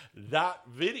posted that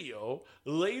video,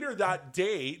 later that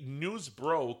day, news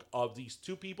broke of these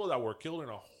two people that were killed in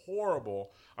a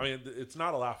horrible, I mean, it's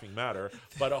not a laughing matter,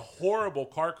 but a horrible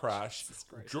car crash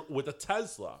with a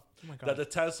Tesla. Oh my God. That the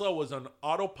Tesla was on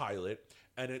autopilot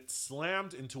and it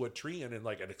slammed into a tree and it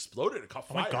exploded. It caught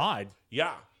fire. Oh my God.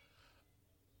 Yeah.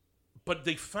 But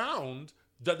they found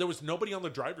that there was nobody on the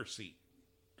driver's seat.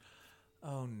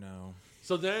 Oh no.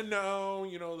 So then now,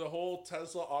 the whole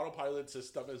Tesla autopilot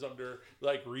system is under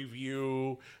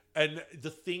review. And the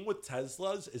thing with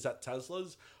Teslas is that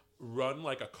Teslas run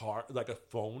like a car, like a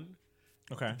phone.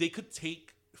 Okay. They could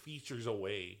take features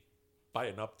away by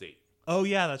an update. Oh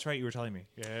yeah, that's right. You were telling me.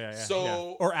 Yeah.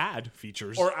 So or add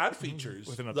features. Or add features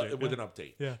with an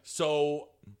update. Yeah. So,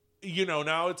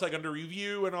 now it's under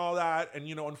review and all that. And,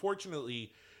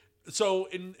 unfortunately, so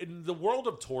in the world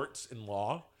of torts in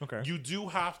law, you do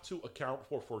have to account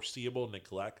for foreseeable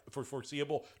neglect, for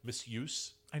foreseeable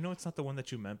misuse. I know it's not the one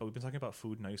that you meant, but we've been talking about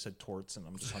food, and now you said torts, and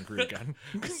I'm just hungry again.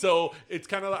 So it's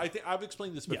kind of, I think I've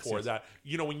explained this before, that,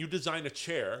 when you design a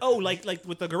chair. Oh, like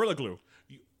with the Gorilla Glue.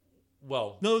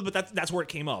 Well, no, but that's where it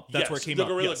came up. That's where it came up.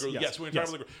 Gorilla Glue. Yes,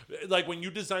 like when you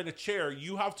design a chair,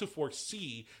 you have to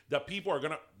foresee that people are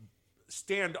gonna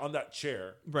stand on that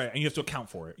chair, right? And you have to account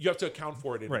for it. You have to account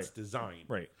for it in its design,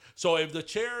 right? So if the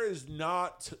chair is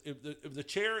not, if the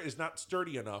chair is not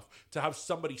sturdy enough to have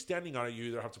somebody standing on it, you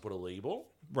either have to put a label,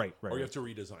 right, or you have to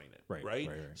redesign it, right.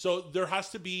 So there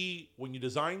has to be, when you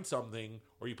design something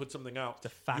or you put something out,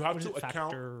 you have to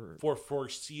account for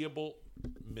foreseeable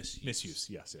misuse.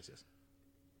 Yes.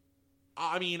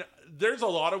 I mean, there's a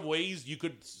lot of ways you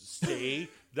could say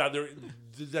that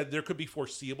there could be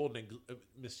foreseeable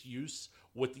misuse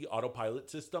with the autopilot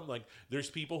system. Like, there's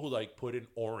people who put an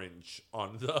orange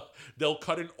on they'll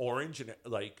cut an orange and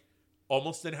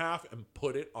almost in half and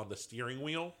put it on the steering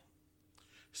wheel,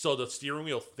 so the steering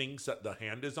wheel thinks that the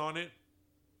hand is on it.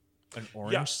 An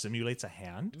orange simulates a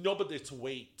hand? No, but it's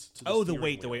weight. The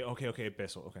weight. Okay,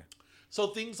 peso. Okay. So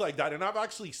things like that, and I've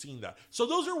actually seen that. So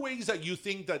those are ways that you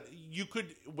think that you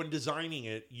could, when designing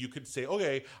it, you could say,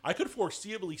 okay, I could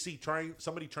foreseeably see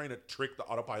somebody trying to trick the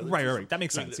autopilot. Right. That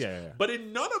makes sense. Yeah. But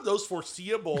in none of those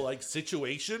foreseeable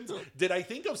situations did I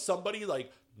think of somebody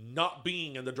not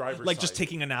being in the driver's side. Just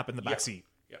taking a nap in the back seat.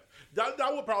 Yeah. That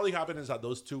what probably happened is that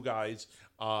those two guys,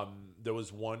 there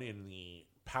was one in the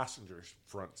passenger's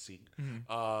front seat.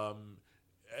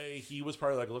 He was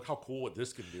probably look how cool what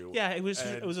this can do. Yeah, it was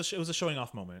a showing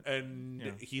off moment. And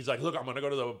he's like, look, I'm going to go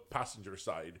to the passenger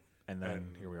side. And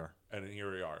then here we are. And then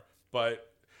here we are. But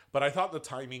I thought the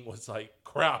timing was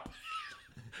crap.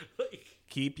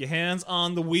 Keep your hands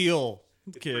on the wheel,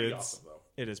 kids. Pretty awesome, though.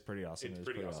 It is pretty awesome. It's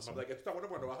pretty awesome. I'm like, está bueno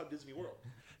cuando vas a Disney World.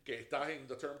 Que estás en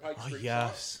the turnpike. Oh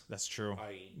yes, that's true.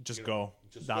 Just go.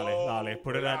 Just Dale.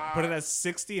 Put it at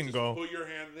 60 and go. Put your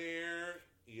hand there.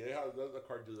 Yeah, let the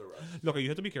car do the rest. Look, you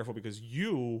have to be careful because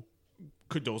you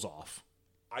could doze off.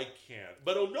 I can't.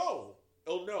 But oh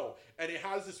no. And it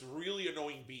has this really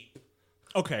annoying beep.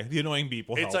 Okay, the annoying beep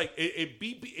will help. It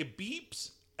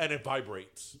beeps and it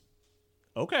vibrates.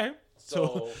 Okay.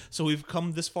 So we've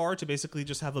come this far to basically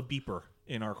just have a beeper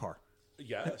in our car.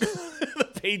 Yes. The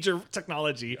pager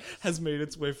technology has made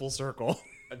its way full circle.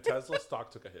 And Tesla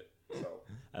stock took a hit. So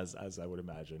as I would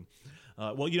imagine.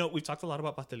 Well, you know, we've talked a lot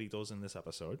about pastelitos in this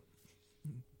episode,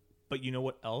 but you know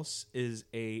what else is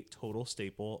a total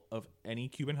staple of any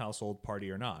Cuban household,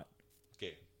 party or not?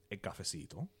 Okay. A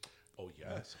cafecito. Oh,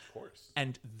 yes, of course.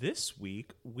 And this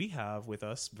week, we have with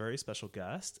us very special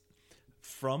guest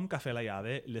from Cafe la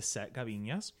Llave, Lisette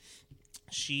Gaviñas.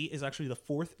 She is actually the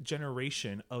fourth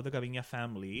generation of the Gaviña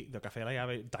family, the Cafe la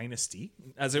Llave dynasty,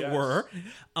 as it were.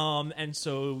 And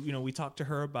so, you know, we talked to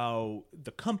her about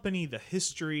the company, the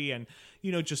history, and,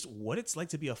 you know, just what it's like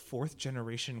to be a fourth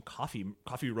generation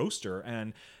coffee roaster.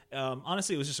 And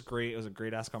honestly, it was just a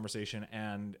great ass conversation.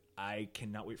 And I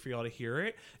cannot wait for y'all to hear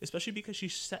it, especially because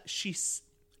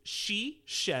she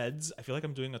sheds, I feel like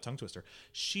I'm doing a tongue twister.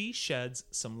 She sheds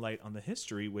some light on the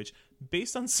history, which,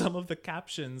 based on some of the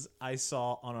captions I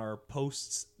saw on our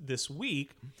posts this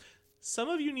week, some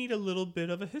of you need a little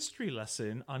bit of a history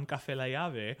lesson on Cafe la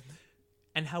Llave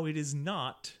and how it is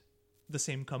not the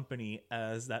same company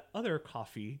as that other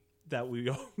coffee that we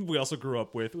also grew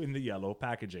up with in the yellow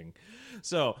packaging.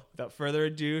 So, without further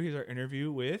ado, here's our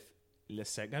interview with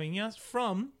Lisette Gaviñas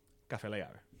from Cafe la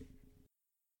Llave.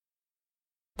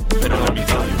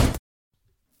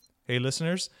 Hey,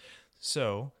 listeners.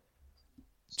 So,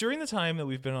 during the time that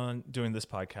we've been on doing this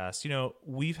podcast, you know,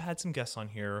 we've had some guests on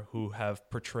here who have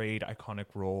portrayed iconic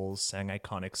roles, sang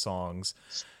iconic songs.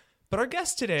 But our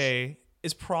guest today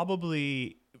is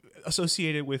probably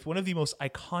associated with one of the most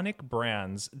iconic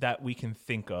brands that we can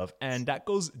think of. And that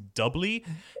goes doubly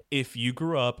if you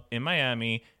grew up in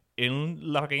Miami, in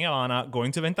La Pequeña Habana,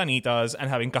 going to Ventanitas and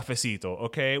having cafecito,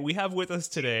 okay? We have with us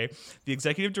today the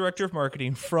Executive Director of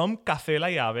Marketing from Cafe la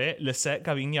Llave, Lisette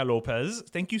Gaviña Lopez.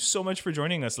 Thank you so much for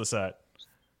joining us, Lisette.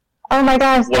 Oh my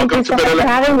gosh, thank you so much for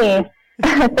having me.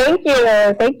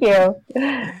 Thank you.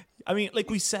 I mean,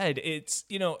 like we said, it's,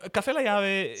 you know, Cafe la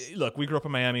Llave, look, we grew up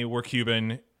in Miami, we're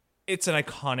Cuban. It's an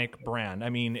iconic brand. I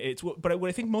mean, but what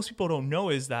I think most people don't know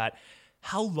is that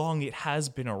how long it has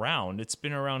been around. It's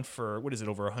been around for, what is it,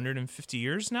 over 150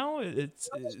 years now? It's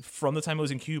from the time it was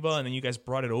in Cuba, and then you guys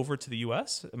brought it over to the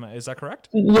U.S. Is that correct?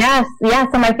 Yes.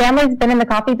 So my family's been in the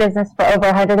coffee business for over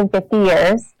 150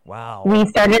 years. Wow. We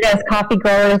started as coffee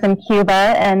growers in Cuba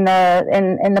and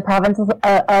in the province of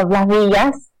Las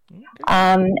Villas.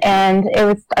 Okay. And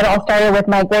it all started with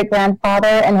my great grandfather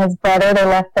and his brother. They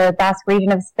left the Basque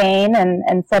region of Spain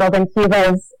and settled in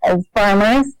Cuba as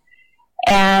farmers.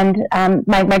 And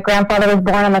my grandfather was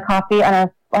born on a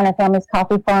family's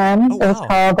coffee farm. Oh,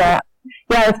 wow.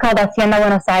 It's called Hacienda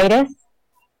Buenos Aires.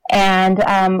 And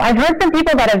I've heard from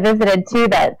people that have visited too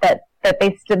that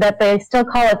they still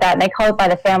call it that, and they call it by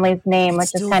the family's name,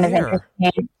 which is kind of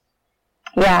interesting.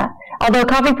 Yeah, although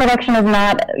coffee production is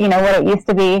not, you know, what it used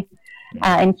to be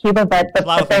in Cuba, but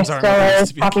there still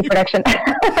is coffee production.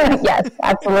 Yes,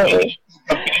 absolutely.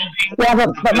 Yeah,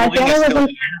 but my family was in.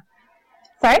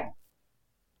 Sorry.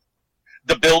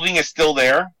 The building is still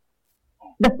there.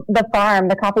 The farm,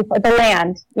 the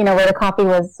land, you know, where the coffee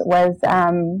was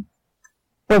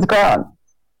grown,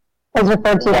 was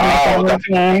referred to in the family's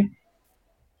name.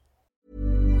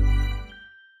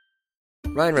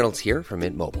 Ryan Reynolds here from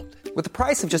Mint Mobile. With the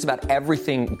price of just about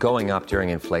everything going up during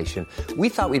inflation, we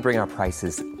thought we'd bring our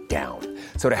prices down.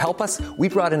 So to help us, we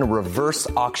brought in a reverse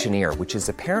auctioneer, which is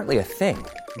apparently a thing.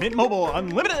 Mint Mobile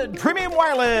Unlimited Premium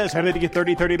Wireless. How to get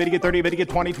 30, 30, bit to get 30, bit to get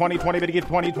 20, 20, 20, bit to get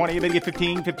 20, 20, bit to get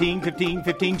 15, 15, 15,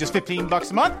 15, just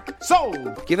 $15 a month?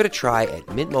 Sold! Give it a try at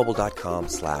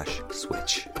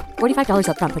mintmobile.com/switch. $45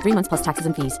 up front for 3 months plus taxes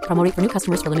and fees. Promo rate for new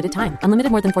customers for limited time.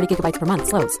 Unlimited more than 40 gigabytes per month.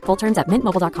 Slows full terms at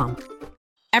mintmobile.com.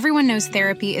 Everyone knows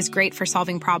therapy is great for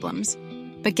solving problems.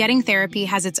 But getting therapy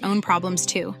has its own problems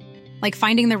too. Like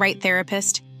finding the right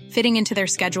therapist, fitting into their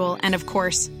schedule, and of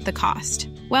course, the cost.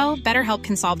 Well, BetterHelp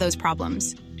can solve those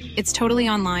problems. It's totally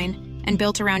online and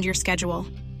built around your schedule.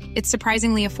 It's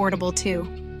surprisingly affordable too.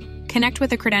 Connect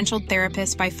with a credentialed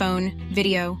therapist by phone,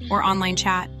 video, or online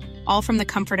chat, all from the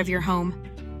comfort of your home.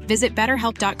 Visit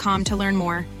BetterHelp.com to learn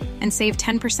more and save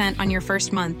 10% on your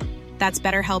first month. That's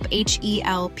BetterHelp,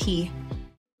 H-E-L-P.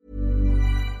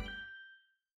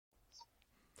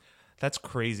 That's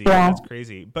crazy. Yeah. That's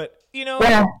crazy. But, you know,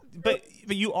 but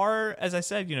you are, as I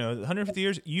said, you know, 150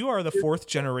 years, you are the fourth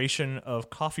generation of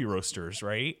coffee roasters,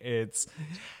 right?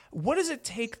 What does it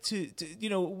take to, you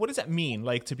know, what does that mean?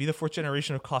 Like, to be the fourth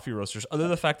generation of coffee roasters, other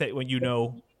than the fact that when you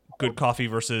know good coffee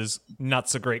versus not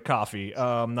so great coffee,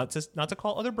 not to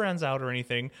call other brands out or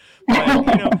anything, but,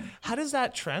 you know, how does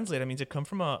that translate? I mean, to come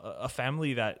from a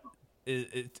family that,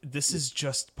 this is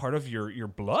just part of your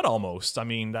blood almost. I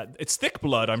mean, that it's thick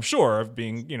blood, I'm sure, of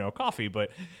being, you know, coffee,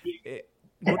 but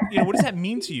what does that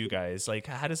mean to you guys? Like,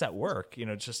 how does that work? You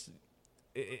know, just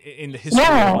in the history of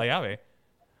La Llave.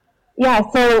 Yeah,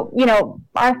 so,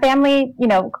 our family,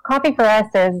 coffee for us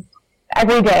is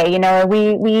every day.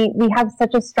 We have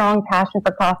such a strong passion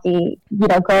for coffee,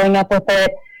 growing up with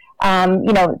it.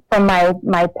 From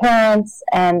my parents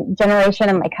and generation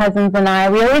and my cousins and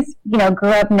I, we always, grew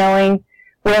up knowing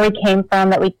where we came from,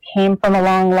 that we came from a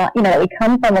long line, that we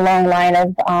come from a long line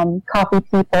of coffee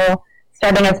people,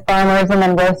 starting as farmers and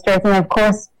then roasters. And of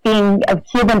course, being of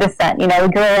Cuban descent, we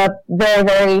grew up very,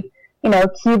 very,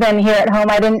 Cuban here at home.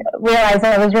 I didn't realize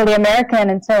I was really American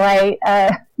until I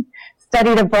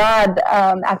studied abroad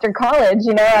after college.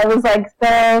 I was like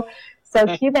so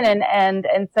Cuban,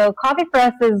 and so coffee for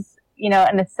us is,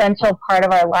 an essential part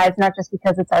of our lives, not just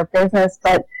because it's our business,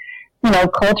 but,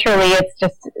 culturally it's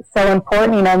just so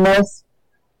important.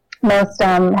 Most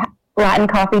Latin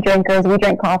coffee drinkers, we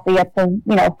drink coffee up to,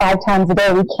 5 times a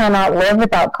day. We cannot live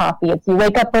without coffee. It's you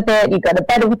wake up with it, you go to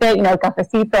bed with it,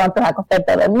 cafecito, antes de acostarte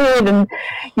a dormir,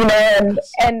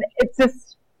 and it's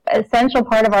just essential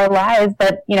part of our lives.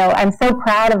 But, I'm so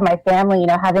proud of my family,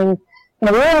 having,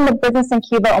 we were in the business in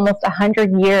Cuba almost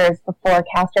 100 years before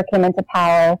Castro came into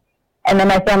power. And then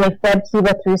my family fled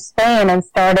Cuba through Spain and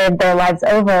started their lives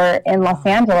over in Los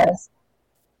Angeles.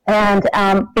 And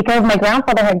because my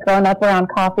grandfather had grown up around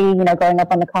coffee, growing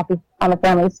up on the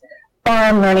family's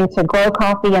farm, learning to grow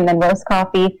coffee and then roast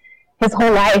coffee, his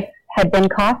whole life had been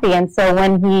coffee. And so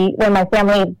when my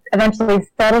family eventually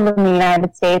settled in the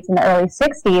United States in the early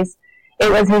 60s,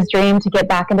 it was his dream to get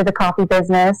back into the coffee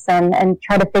business and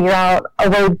try to figure out a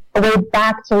way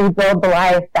back to rebuild the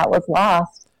life that was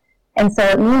lost. And so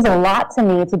it means a lot to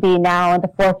me to be now in the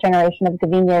 4th generation of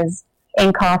Gaviñas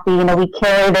in coffee. We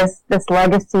carry this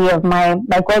legacy of my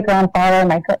great grandfather,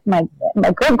 my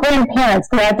great grandparents.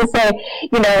 Because I have to say,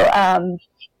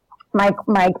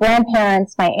 my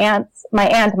grandparents, my aunt,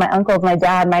 my uncles, my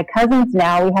dad, my cousins.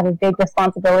 Now we have a big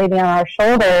responsibility on our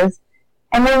shoulders,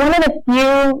 and we're one of the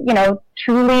few,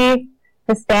 truly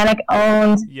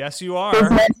Hispanic-owned. Yes, you are.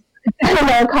 Business,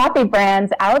 coffee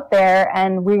brands out there,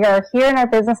 and we are here in our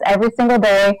business every single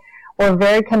day. We're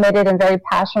very committed and very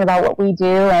passionate about what we do,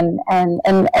 and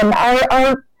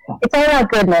our it's all about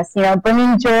goodness,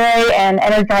 bringing joy and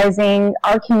energizing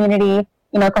our community.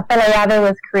 Cafe la Llave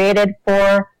was created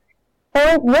for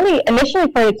really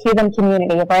initially for the Cuban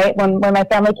community, right? When my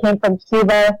family came from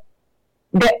Cuba,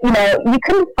 you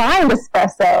couldn't find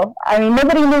espresso. I mean,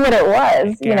 nobody knew what it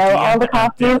was. All the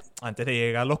coffees. Antes de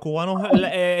llegar los cubanos,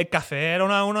 el café era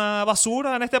una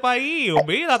basura en este país.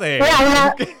 Olvídate.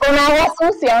 Yeah, una agua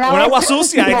sucia. Una agua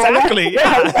sucia, exactly.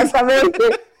 Yeah.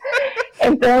 Exactamente.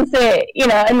 Entonces,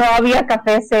 and no había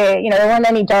cafés, there weren't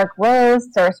any dark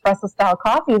roasts or espresso style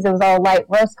coffees. It was all light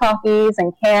roast coffees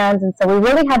and cans. And so we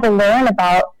really had to learn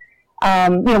about,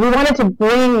 we wanted to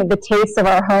bring the taste of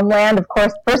our homeland. Of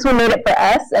course, first we made it for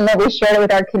us, and then we shared it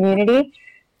with our community.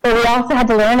 But we also had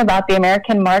to learn about the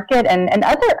American market and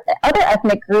other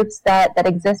ethnic groups that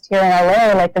exist here in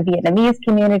LA, like the Vietnamese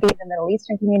community, the Middle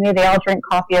Eastern community. They all drink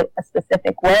coffee a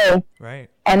specific way. Right.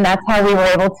 And that's how we were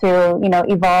able to,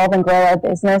 evolve and grow our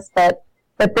business. But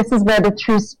this is where the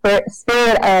true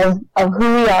spirit of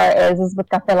who we are is with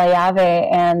Cafe la Llave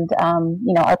and,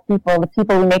 our people, the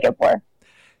people we make it for.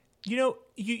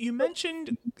 You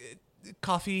mentioned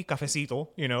coffee, cafecito,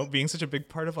 being such a big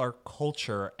part of our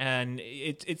culture. And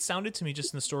it sounded to me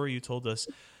just in the story you told us,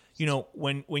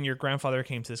 when your grandfather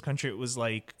came to this country, it was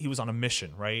like he was on a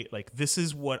mission, right? Like, this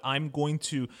is what I'm going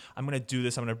to do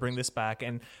this. I'm going to bring this back.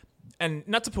 And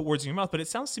not to put words in your mouth, but it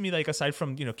sounds to me like, aside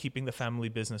from, keeping the family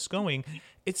business going,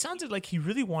 it sounded like he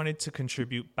really wanted to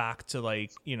contribute back to,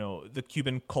 like, the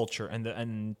Cuban culture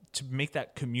and to make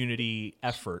that community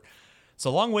effort. It's a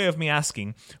long way of me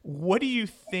asking, what do you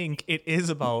think it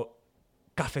is about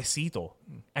cafecito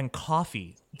and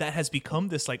coffee that has become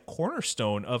this, like,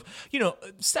 cornerstone of,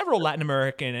 several Latin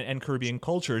American and Caribbean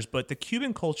cultures, but the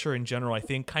Cuban culture in general, I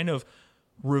think, kind of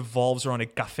revolves around a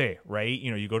café, right?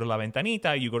 You go to La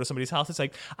Ventanita, you go to somebody's house, it's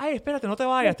like, ay, espérate, no te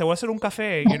vayas, te voy a hacer un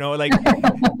café, like,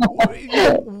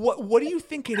 what do you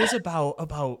think it is about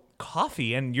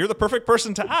coffee? And you're the perfect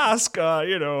person to ask,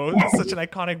 it's such an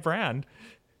iconic brand.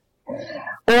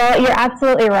 Well, you're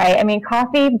absolutely right. I mean,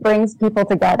 coffee brings people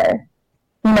together.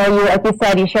 Like you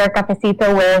said, you share a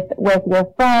cafecito with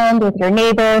your friend, with your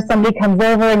neighbor. Somebody comes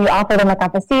over and you offer them a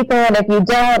cafecito, and if you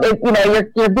don't,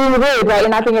 you're being rude, right? You're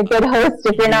not being a good host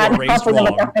if you're not offering them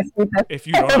a cafecito. If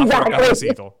you don't offer a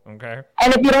cafecito, okay.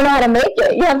 And if you don't know how to make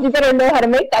it, you better know how to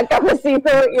make that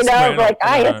cafecito.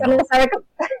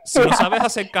 Si no sabes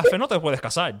hacer café, no te puedes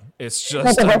casar. It's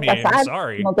just,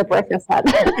 sorry. No te puedes casar.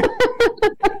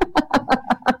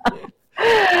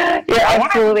 You're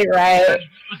absolutely right.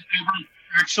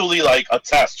 actually like a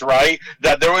test, right?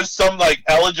 That there was some like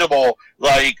eligible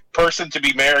like person to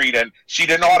be married, and she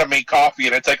didn't know how to make coffee,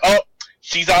 and it's like, oh,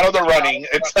 she's out of the running.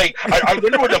 It's like I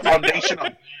wonder what the foundation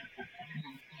of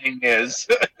thing is.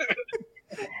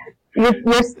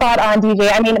 You're spot on, DJ.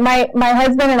 I mean, my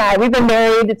husband and I, we've been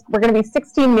married. We're going to be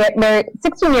 16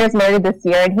 years married this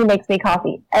year, and he makes me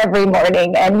coffee every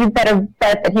morning. And you better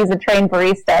bet that he's a trained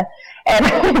barista. And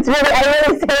it's really, I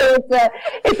really say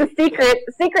it's a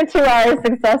secret to our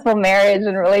successful marriage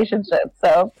and relationship.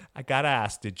 So I gotta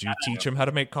ask, did you teach him how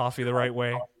to make coffee the right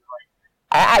way?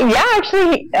 Yeah,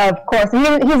 actually, of course. He's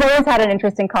always had an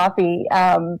interest in coffee.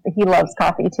 He loves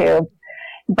coffee too.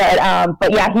 But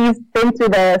yeah, he's been through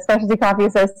the Specialty Coffee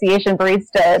Association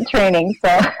barista training, so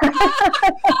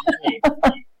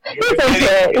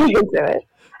he's into it.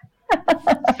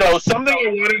 So something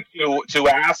I wanted to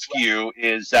ask you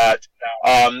is that,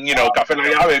 Cafe la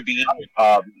Llave being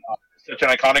such an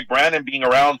iconic brand and being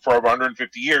around for over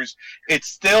 150 years, it's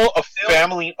still a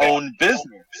family-owned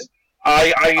business.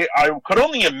 I could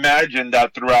only imagine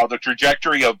that throughout the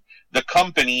trajectory of the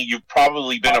company, you've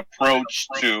probably been approached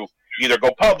to either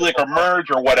go public or merge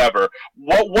or whatever.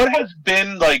 What has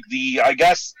been like the, I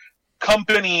guess,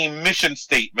 company mission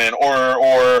statement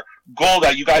or goal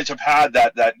that you guys have had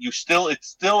that it's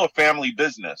still a family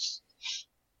business?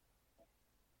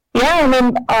 Yeah, I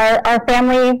mean, our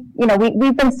family,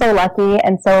 we've been so lucky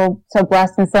and so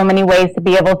blessed in so many ways to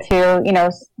be able to,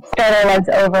 start our lives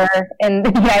over in the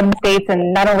United States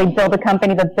and not only build a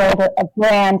company, but build a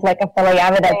brand like Cafe la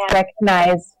Llave that's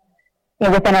recognized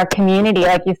within our community.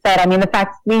 Like you said, I mean, the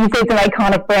fact that you say it's an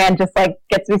iconic brand just like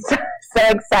gets me so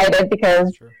excited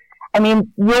because, I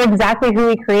mean, you're exactly who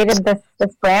we created this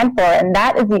brand for, and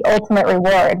that is the ultimate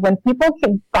reward. When people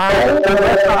can buy your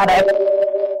product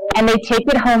and they take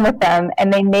it home with them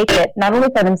and they make it not only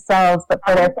for themselves but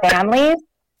for their families,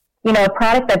 a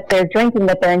product that they're drinking,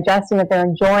 that they're ingesting, that they're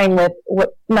enjoying with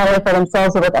not only for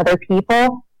themselves but with other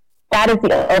people, that is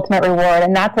the ultimate reward,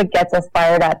 and that's what gets us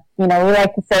fired up. We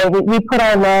like to say we put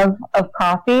our love of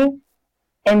coffee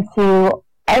into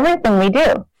everything we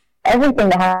do. Everything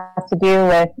that has to do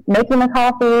with making the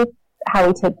coffee, how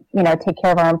we take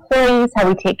care of our employees, how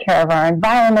we take care of our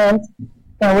environment.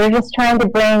 We're just trying to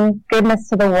bring goodness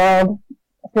to the world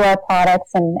through our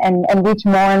products and reach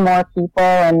more and more people.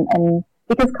 And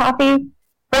because coffee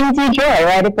brings you joy,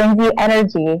 right? It brings you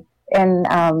energy,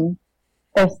 and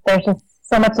there's just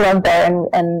so much love there.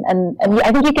 And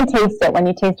I think you can taste it when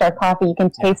you taste our coffee. You can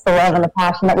taste the love and the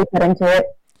passion that we put into it.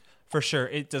 For sure.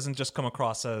 It doesn't just come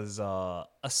across as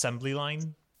assembly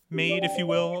line made, if you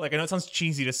will. Like, I know it sounds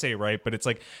cheesy to say, right? But it's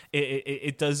like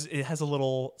it has a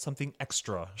little something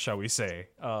extra, shall we say.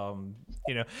 And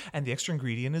the extra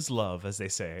ingredient is love, as they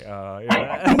say.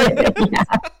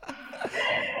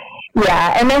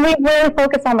 Yeah, and then we really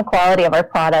focus on the quality of our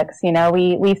products.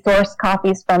 We source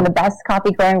coffees from the best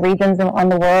coffee growing regions in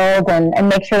the world and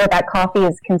make sure that coffee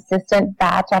is consistent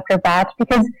batch after batch,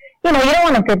 because you don't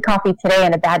want a good coffee today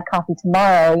and a bad coffee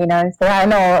tomorrow, So I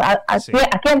know, I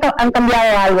can't go, I'm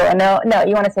cambiado algo. No,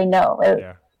 you want to say no.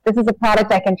 Yeah. This is a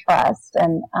product I can trust,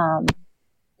 and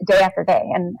day after day,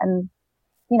 and.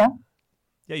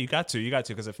 Yeah, you got to,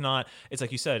 because if not, it's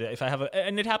like you said, if I have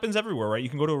and it happens everywhere, right? You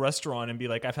can go to a restaurant and be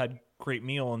like, I've had great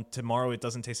meal, and tomorrow it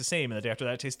doesn't taste the same, and the day after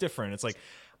that it tastes different. It's like,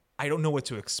 I don't know what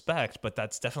to expect, but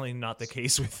that's definitely not the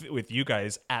case with you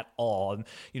guys at all. And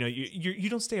you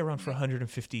don't stay around for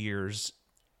 150 years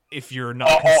if you're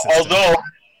not consistent. Although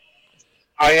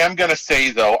I am going to say,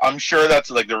 though, I'm sure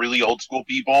that's like the really old school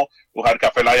people who had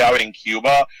Cafe la Llave in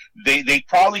Cuba. They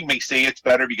probably may say it's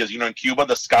better because, in Cuba,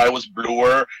 the sky was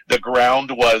bluer, the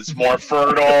ground was more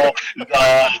fertile, the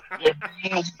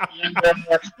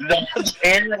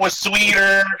air was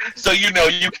sweeter. So, you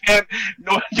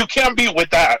can't be with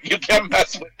that. You can't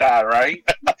mess with that, right?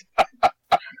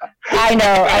 I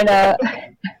know.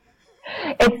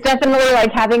 It's definitely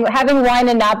like having wine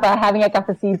in Napa, having a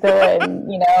cafecito in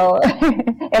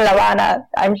La Habana.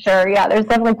 I'm sure, yeah. There's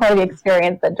definitely part of the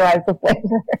experience that drives the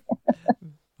flavor.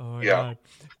 Oh my God.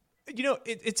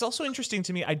 It's also interesting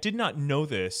to me. I did not know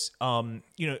this.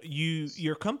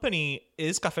 Your company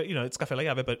is Cafe. It's Cafe la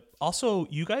Llave, but also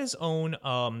you guys own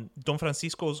Don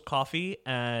Francisco's coffee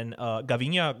and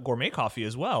Gaviña Gourmet coffee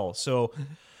as well. So.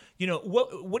 What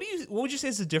would you say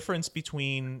is the difference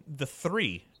between the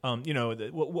three?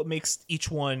 What makes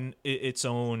each one its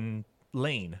own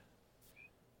lane?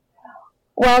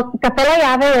 Well, Cafe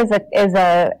la Llave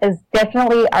is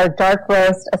definitely our dark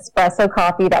roast espresso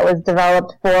coffee that was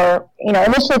developed for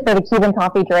initially for the Cuban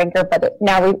coffee drinker, but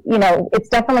now it's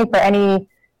definitely for any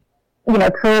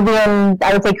Caribbean,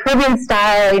 I would say Caribbean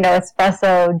style,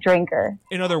 espresso drinker.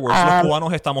 In other words, los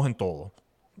cubanos estamos en todo.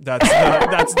 That's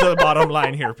the bottom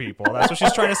line here, people. That's what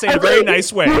she's trying to say in a very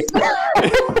nice way.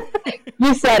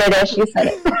 You said it, Ish. You said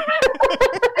it.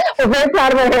 We're very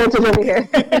proud of our heritage over here.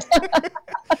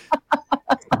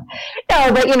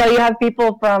 No, but you have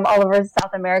people from all over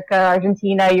South America,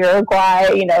 Argentina, Uruguay,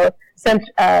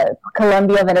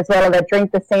 Colombia, Venezuela that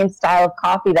drink the same style of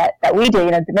coffee that we do.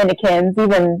 Dominicans,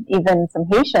 even some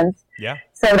Haitians. Yeah.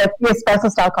 So that's the espresso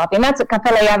style coffee, and that's what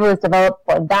Cafe la Llave was developed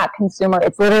for. That consumer,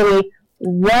 it's literally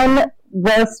one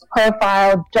roast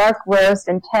profile, dark roast,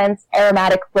 intense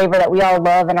aromatic flavor that we all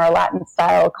love in our Latin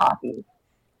style coffee.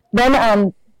 Then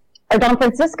our Don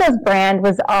Francisco's brand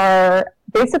was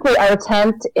basically our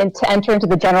attempt to enter into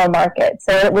the general market.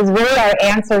 So it was really our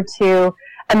answer to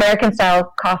American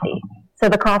style coffee. So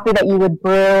the coffee that you would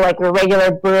brew, like your regular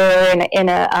brewer in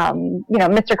a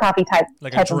Mr. Coffee type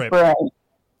of brewing.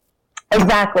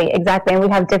 Exactly. And we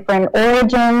have different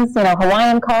origins,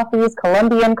 Hawaiian coffees,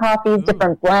 Colombian coffees,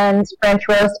 different blends, French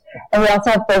roast, and we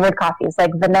also have flavored coffees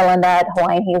like vanilla nut,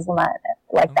 Hawaiian hazelnut,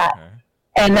 like that.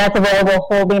 And that's available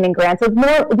whole bean and ground. So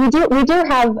we do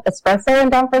have espresso in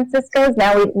Don Francisco's.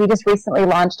 Now we just recently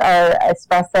launched our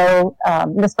espresso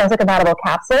compatible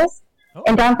capsules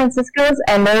in Don Francisco's,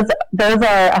 and those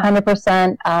are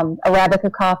 100%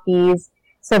 Arabica coffees.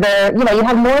 So they're you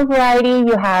have more variety.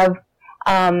 You have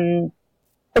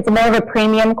it's more of a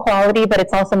premium quality, but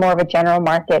it's also more of a general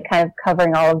market, kind of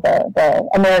covering all of the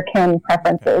American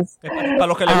preferences. Para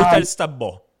lo que le gusta el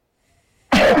stabbo.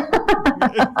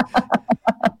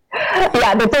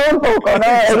 Yeah, de todo un poco,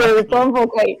 no? De todo un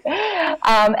poco.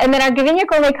 And then our Gavinia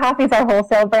Gourmet Coffee is our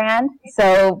wholesale brand.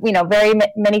 So, very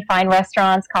many fine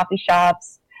restaurants, coffee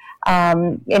shops.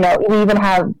 We even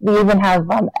have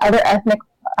other ethnic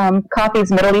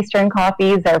coffees, Middle Eastern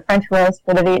coffees, or French roast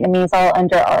for the Vietnamese, all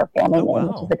under our family name,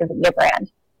 which is the Gavinia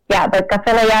brand. Yeah, but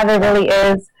Cafe la Llave really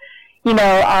is,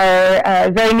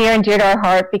 our very near and dear to our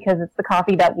heart because it's the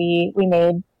coffee that we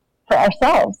made for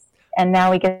ourselves. And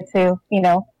now we get to,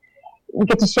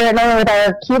 share it not only with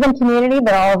our Cuban community,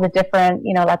 but all of the different,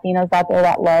 Latinos out there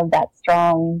that love that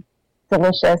strong,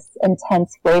 delicious,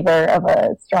 intense flavor of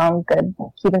a strong, good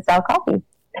Cuban-style coffee.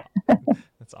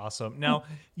 That's awesome. Now,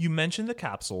 you mentioned the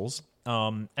capsules,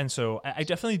 and so I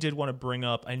definitely did want to bring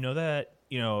up, I know that,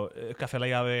 Cafe la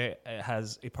Llave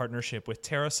has a partnership with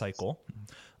TerraCycle.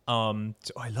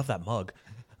 I love that mug.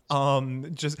 Of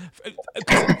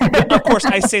course,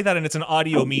 I say that and it's an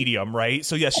audio medium, right?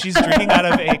 So yes, she's drinking out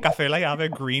of a Cafe la Llave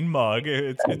green mug.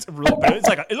 It's really,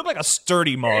 it looked like a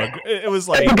sturdy mug. It was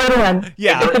like it's a good one.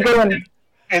 Yeah, it's a good one.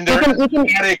 And they're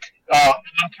iconic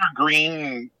hunter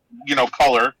green,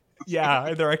 color.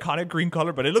 Yeah, they're iconic green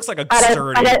color, but it looks like a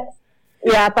sturdy.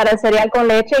 Para cereal con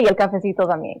leche y el cafecito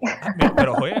también.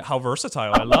 Pero oye, how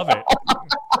versatile! I love it.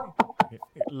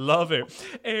 Love it.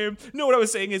 No, what I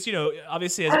was saying is,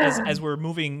 obviously as we're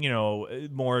moving,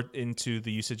 more into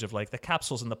the usage of like the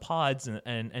capsules and the pods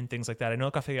and things like that. I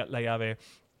know Cafe la Llave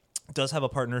does have a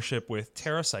partnership with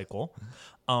TerraCycle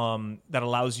that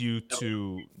allows you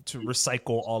to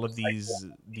recycle all of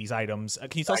these items.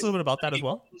 Can you tell us a little bit about that as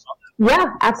well?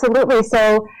 Yeah, absolutely.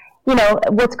 So,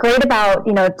 what's great about,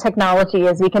 technology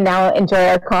is we can now enjoy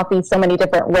our coffee so many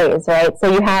different ways, right?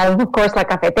 So you have, of course, la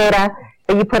cafetera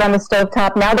that you put on the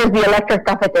stovetop. Now there's the electric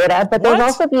cafetera, but there's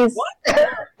also these...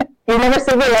 You've never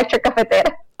seen the electric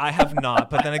cafetera? I have not,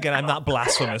 but then again, I'm not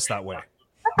blasphemous that way.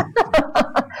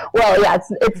 Well, yeah,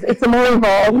 it's a more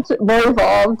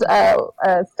evolved style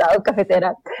of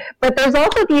cafetera. But there's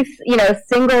also these,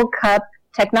 single cup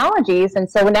technologies, and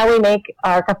so now we make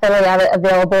our Cafe la Llave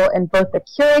available in both the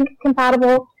Keurig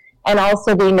compatible and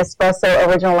also the Nespresso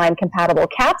original line compatible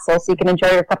capsule, so you can enjoy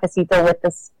your cafecito with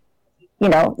this,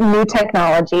 new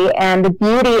technology. And the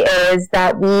beauty is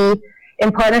that we,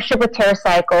 in partnership with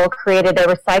TerraCycle, created a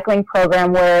recycling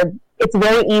program where it's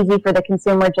very easy for the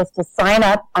consumer just to sign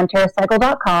up on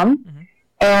TerraCycle.com,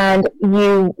 and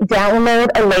you download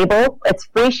a label. It's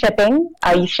free shipping.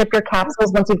 You ship your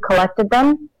capsules once you've collected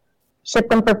them, ship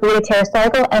them for free to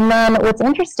TerraCycle. And then what's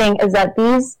interesting is that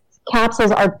these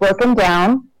capsules are broken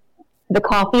down. The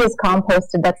coffee is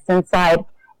composted that's inside.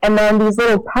 And then these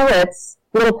little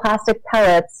plastic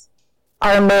pellets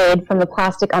are made from the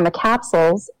plastic on the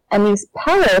capsules. And these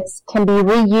pellets can be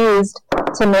reused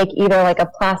to make either like a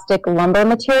plastic lumber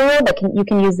material you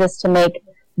can use this to make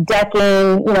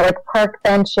decking, like park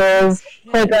benches,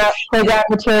 playground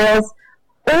materials,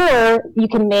 or you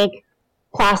can make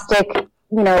plastic,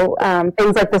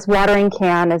 things like this watering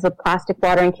can is a plastic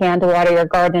watering can to water your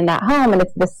garden at home, and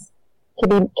this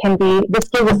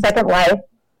gives a second life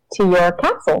to your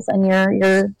capsules and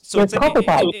your coffee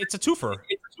pods. It's a twofer.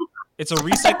 It's a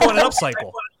recycle and an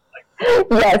upcycle.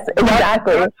 Yes,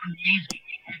 exactly.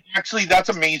 Actually, that's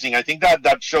amazing. I think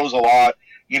that shows a lot.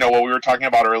 What we were talking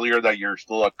about earlier, that you're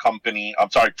still a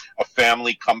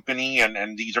family company,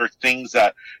 and these are things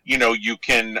that, you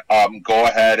can go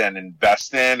ahead and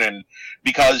invest in. And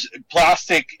because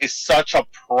plastic is such a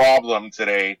problem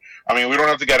today, I mean, we don't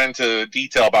have to get into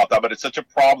detail about that, but it's such a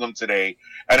problem today.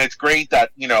 And it's great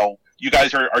that, you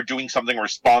guys are doing something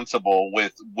responsible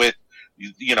with the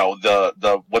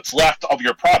what's left of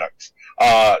your product,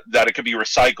 that it could be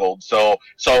recycled. So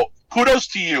kudos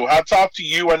to you. Hats off to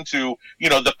you and to,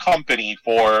 the company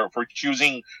for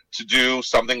choosing to do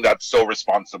something that's so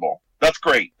responsible. That's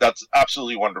great. That's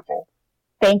absolutely wonderful.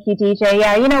 Thank you, DJ.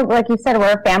 Yeah, like you said,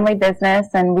 we're a family business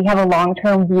and we have a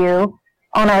long-term view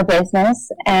on our business.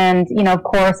 And, of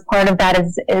course, part of that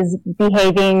is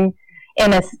behaving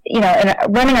in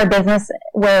running our business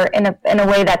where in a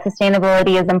way that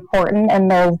sustainability is important,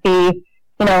 and there's the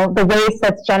waste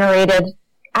that's generated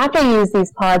after you use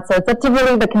these pods. So it's up to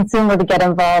really the consumer to get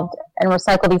involved and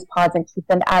recycle these pods and keep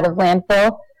them out of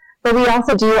landfill. But we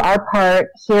also do our part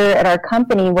here at our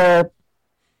company, where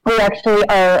we actually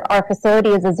our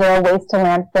facility is a zero waste to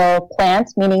landfill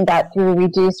plant, meaning that through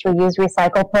reduce, reuse,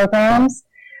 recycle programs,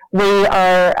 we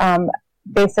are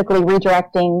basically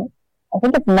redirecting, I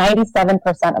think it's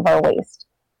 97% of our waste.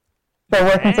 So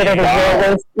we're considered a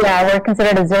zero waste. Yeah, we're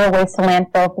considered a zero waste to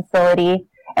landfill facility,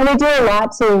 and we do a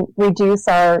lot to reduce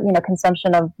our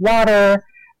consumption of water,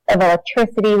 of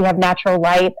electricity. We have natural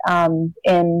light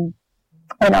in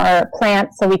our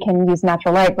plant, so we can use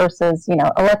natural light versus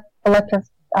electric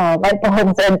light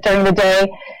bulbs during the day.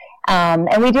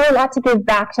 And we do a lot to give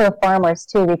back to the farmers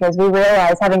too, because we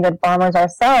realize, having good farmers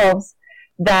ourselves,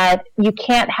 that you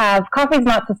can't have coffee's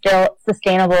not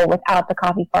sustainable without the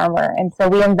coffee farmer. And so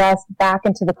we invest back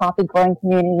into the coffee growing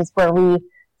communities where we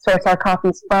source our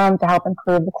coffees from to help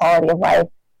improve the quality of life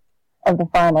of the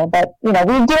farmer. But we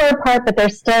do our part, but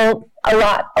there's still a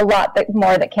lot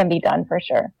more that can be done, for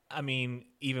sure. I mean,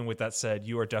 even with that said,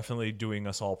 you are definitely doing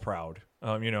us all proud.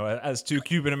 As two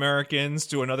Cuban Americans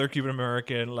to another Cuban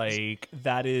American, like,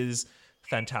 that is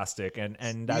fantastic, and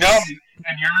that's... No,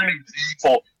 and you're an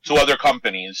example to other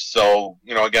companies. So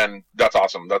again, that's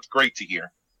awesome. That's great to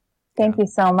hear. Thank you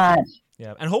so much.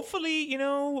 Yeah, and hopefully,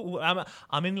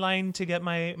 I'm in line to get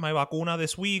my vacuna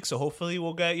this week, so hopefully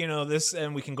we'll get this,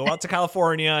 and we can go out to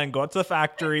California and go out to the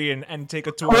factory and take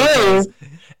a tour.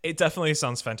 It definitely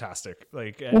sounds fantastic.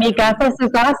 Like, mi casa es su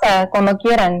casa, cuando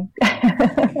quieran.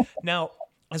 Now,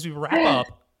 as we wrap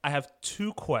up, I have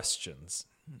two questions.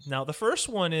 Now, the first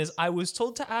one is, I was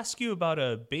told to ask you about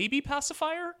a baby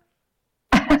pacifier.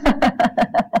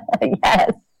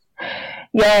 Yes.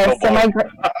 Yes.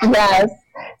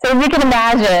 So as you can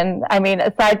imagine, I mean,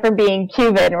 aside from being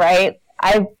Cuban, right,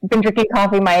 I've been drinking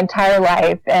coffee my entire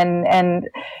life, and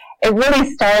it really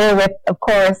started with, of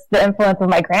course, the influence of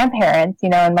my grandparents,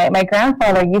 and my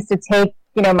grandfather used to take,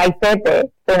 my pepe,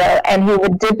 and he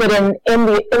would dip it in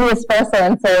the espresso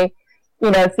and say,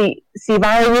 si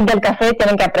van a vivir del café,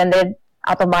 tienen que aprender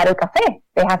a tomar el café.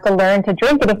 They have to learn to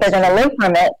drink it if they're going to live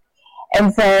from it.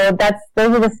 And so those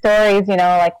are the stories,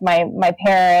 like my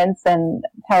parents and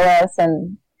tell us,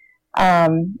 and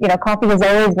coffee has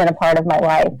always been a part of my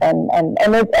life, and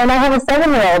I have a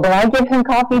 7-year-old, and I give him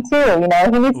coffee too. He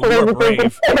needs to learn to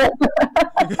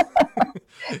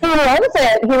He loves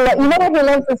it. He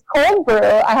loves his cold brew.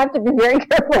 I have to be very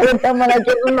careful with him when I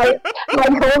give him my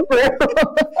cold brew.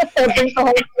 Drink the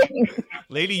whole thing.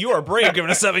 Lady, you are brave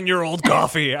giving a 7-year-old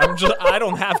coffee. I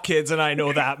don't have kids, and I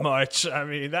know that much. I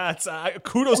mean, that's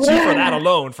kudos to you for that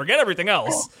alone. Forget everything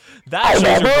else. That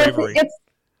shows your bravery.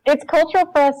 It's cultural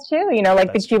for us too.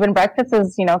 Like the Cuban breakfast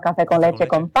is, café con leche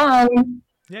con pan.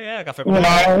 Yeah, café con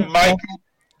leche.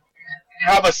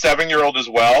 I have a 7-year-old as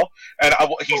well, and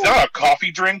he's not a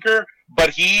coffee drinker,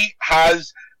 but Tete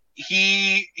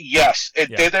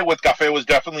with cafe was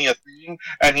definitely a thing,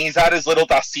 and he's had his little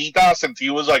tacita since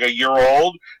he was like a year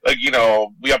old. Like,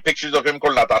 we have pictures of him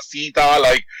con la tacita.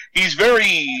 Like,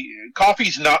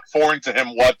 coffee's not foreign to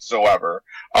him whatsoever.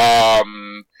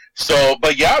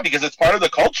 But yeah, because it's part of the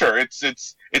culture.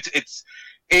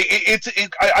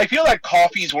 I feel like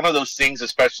coffee is one of those things,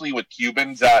 especially with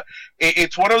Cubans, that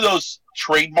it's one of those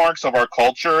trademarks of our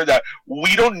culture that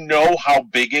we don't know how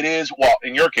big it is. Well,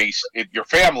 in your case, your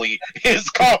family is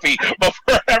coffee, but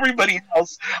for everybody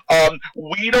else,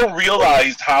 we don't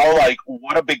realize how,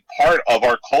 what a big part of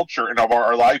our culture and of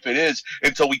our life it is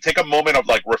until we take a moment of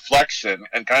reflection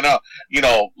and kind of,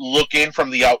 look in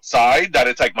from the outside, that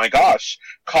it's like, my gosh,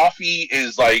 coffee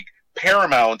is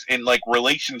paramount in like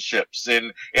relationships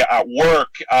and at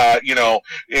work.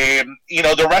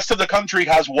 The rest of the country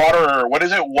has water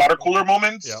cooler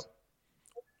moments.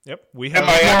 Yep. In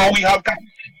Miami, we have,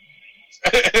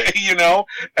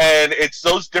 and it's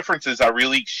those differences that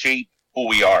really shape who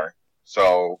we are.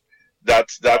 So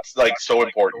that's like so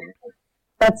important.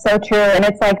 That's so true, and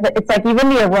it's like even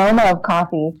the aroma of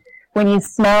coffee. When you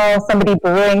smell somebody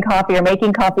brewing coffee or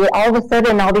making coffee, all of a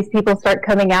sudden, all these people start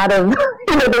coming out of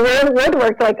the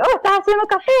woodwork, like, "Oh, estás haciendo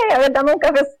café? A ver, dame un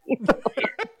cafecito."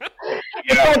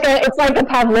 It's like a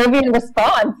Pavlovian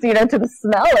response, to the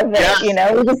smell of it.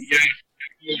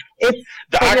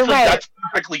 That's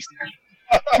perfectly said.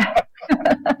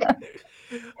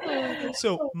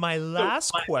 So my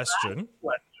last question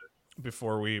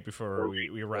before we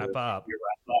wrap up,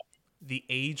 the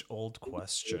age-old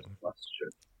question,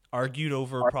 argued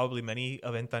over probably many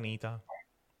a ventanita,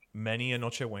 many a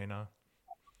nochebuena: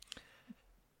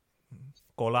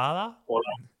 colada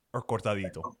or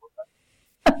cortadito?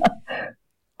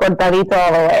 Cortadito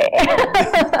all the way.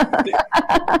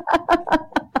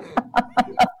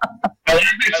 I like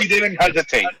that she didn't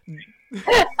hesitate.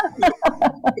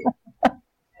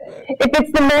 If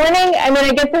it's the morning,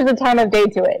 I guess there's a time of day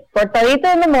to it.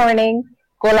 Cortadito in the morning,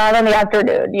 colada in the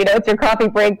afternoon. It's your coffee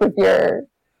break with your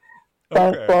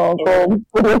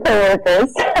with your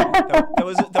coworkers.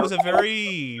 That was a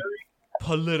very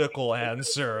political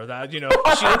answer. That she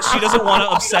doesn't want to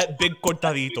upset Big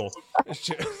Cortadito.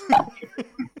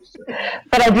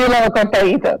 But I do love a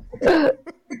cortadito.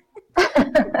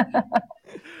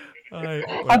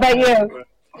 How about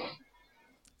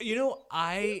you?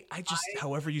 I just,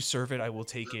 however you serve it, I will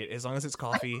take it. As long as it's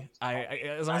coffee,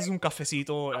 as long as it's un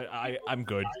cafecito, I'm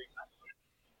good.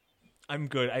 I'm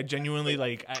good. I genuinely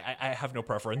I have no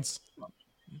preference.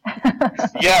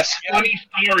 Yes, really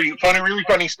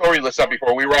funny story, Lisa,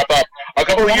 before we wrap up. A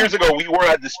couple of years ago, we were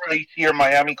at this place here in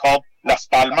Miami called Las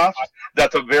Palmas.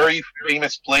 That's a very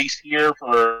famous place here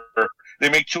they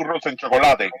make churros and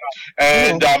chocolate.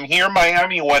 And here in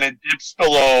Miami, when it dips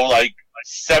below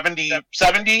 70,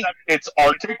 it's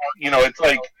Arctic. It's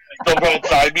like don't go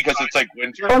outside because it's like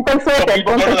winter.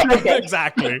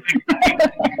 Exactly.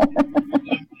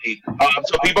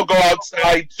 So people go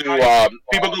outside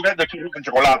people go get the churros and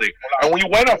chocolate. And we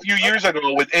went a few years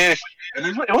ago with Ish, and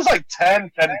it was like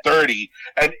 10:30,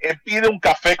 and it pide un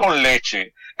café con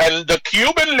leche. And the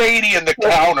Cuban lady in the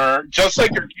counter, just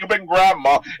like your Cuban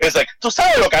grandma, is like, "Tú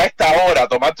sabes lo que a esta hora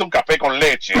tomarte un café con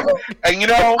leche?" And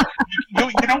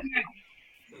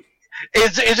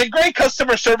is it great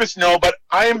customer service? No, but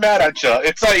I am mad at you.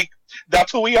 It's like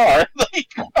that's who we are.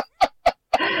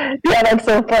 Yeah, that's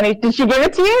so funny. Did she give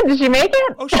it to you? Did she make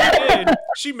it? Oh, she did.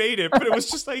 She made it, but it was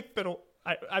just like,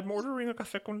 I'm ordering a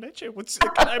café con leche.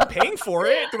 I'm paying for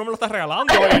it. Tú no me lo estás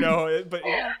regalando, But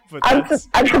yeah. But I'm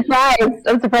surprised.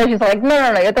 I'm surprised she's like,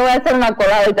 no. Yo te voy a hacer una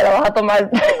colada y te la vas a tomar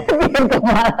bien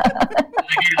tomada.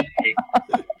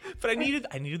 But I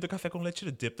needed the café con leche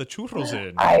to dip the churros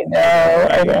in. I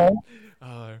know.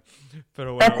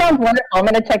 That sounds wonderful. I'm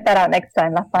going to check that out next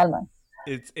time. Las Palmas.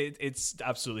 It's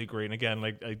absolutely great. And again,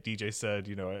 like DJ said,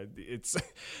 it's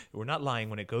we're not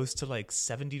lying. When it goes to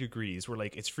 70 degrees, we're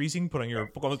like, it's freezing. Put on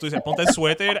cuando tú dices, ponte el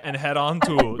suéter and head on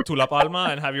to La Palma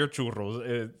and have your churros.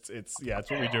 It's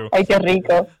what we do. Ay, qué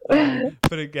rico.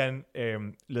 But again,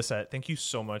 Lisette, thank you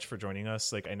so much for joining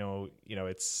us. I know,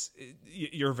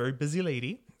 you're a very busy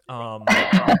lady.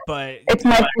 But it's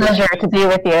my pleasure to be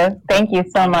with you. Thank you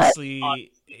so honestly, much.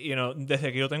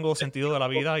 Desde que yo tengo sentido de la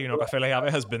vida, Cafe la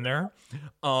Llave has been there.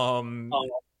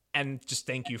 And just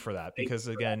thank you for that, because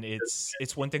again,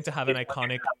 it's one thing to have an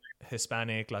iconic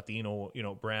Hispanic, Latino,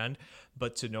 brand,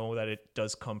 but to know that it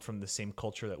does come from the same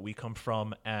culture that we come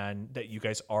from, and that you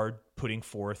guys are putting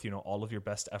forth, all of your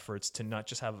best efforts to not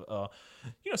just have a,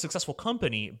 successful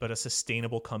company, but a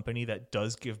sustainable company that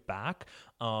does give back.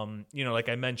 Like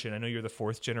I mentioned, I know you're the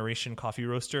 4th generation coffee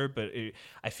roaster, but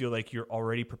I feel like you're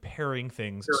already preparing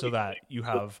things so that you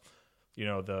have,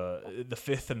 the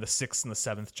 5th and the 6th and the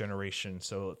 7th generation.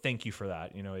 So thank you for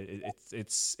that.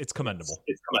 It's commendable.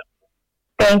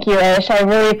 Thank you, Ish. I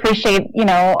really appreciate,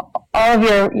 all of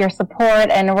your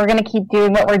support, and we're going to keep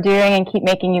doing what we're doing and keep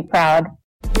making you proud.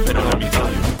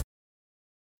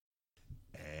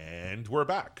 And we're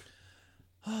back.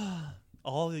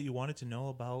 All that you wanted to know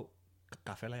about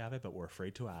Cafe la Llave, but we're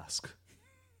afraid to ask.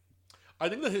 I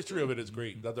think the history of it is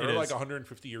great. That they're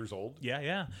 150 years old.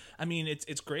 Yeah. I mean,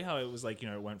 it's great how it was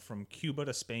it went from Cuba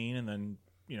to Spain and then,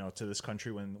 to this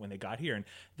country when they got here. And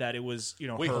that it was,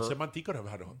 Wait, Jose Mantico never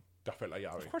had a Cafe la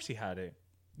Llave. Of course he had it.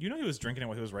 He was drinking it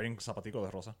while he was writing Zapatico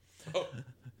de Rosa.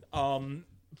 Oh.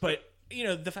 But you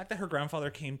know, the fact that her grandfather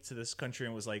came to this country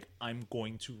and was like, I'm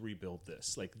going to rebuild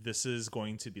this. Like, this is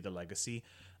going to be the legacy.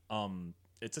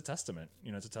 It's a testament.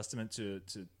 You know, it's a testament to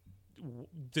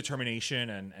determination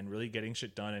and really getting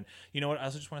shit done. And you know what? I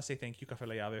also just want to say thank you, Cafe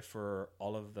la Llave, for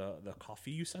all of the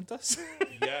coffee you sent us.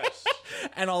 Yes.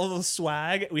 And all of the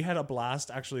swag. We had a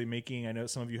blast actually making, I know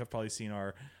some of you have probably seen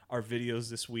our videos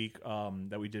this week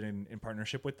that we did in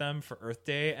partnership with them for Earth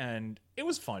Day. And it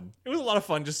was fun. It was a lot of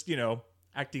fun just, you know,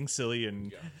 acting silly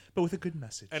and but with a good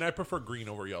message. And I prefer green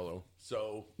over yellow.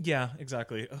 So yeah,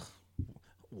 exactly. Ugh.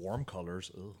 Warm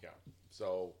colors. Ugh. Yeah.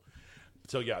 So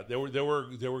yeah, they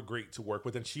were great to work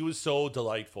with, and she was so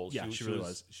delightful. Yeah, she really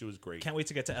was. She was great. Can't wait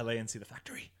to get to LA and see the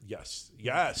factory. Yes.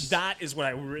 That is what I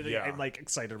really am like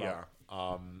excited about.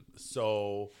 Yeah.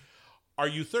 So, are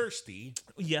you thirsty?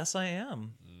 Yes, I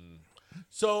am.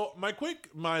 So my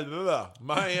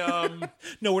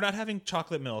no, we're not having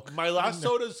chocolate milk. My last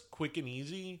soda's quick and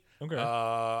easy. Okay.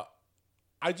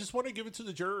 I just want to give it to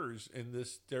the jurors in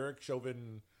this Derek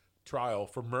Chauvin trial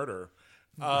for murder.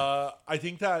 I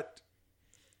think that.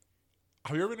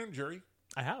 Have you ever been in a jury?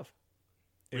 I have.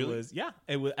 Really?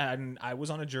 It was, and I was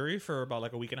on a jury for about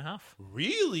like a week and a half.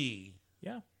 Really?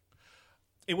 Yeah.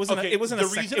 It wasn't. It wasn't.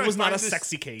 It was not a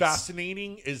sexy case.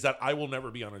 Fascinating is that I will never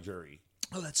be on a jury.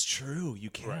 Oh, that's true. You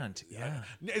can't. Right. Yeah.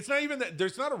 It's not even that.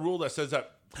 There's not a rule that says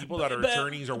that people that are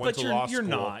attorneys or went to law school. You're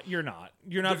not. You're not.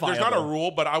 There's not a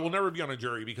rule, but I will never be on a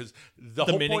jury because the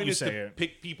whole point is to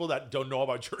pick people that don't know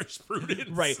about jurisprudence.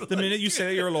 Right. The minute you say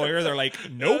that you're a lawyer, they're like,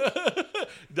 nope.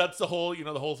 That's the whole,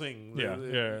 the whole thing.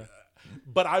 Yeah.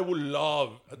 But I would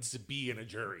love to be in a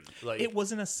jury. Like, it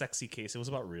wasn't a sexy case. It was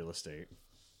about real estate.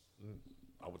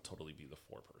 I would totally be the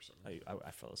foreperson.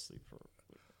 I fell asleep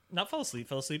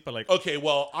fell asleep, but like... Okay,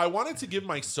 well, I wanted to give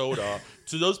my soda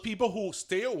to those people who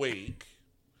stay awake,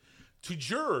 to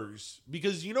jurors,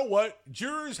 because you know what?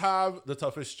 Jurors have the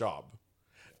toughest job.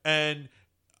 And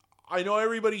I know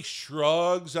everybody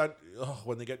shrugs at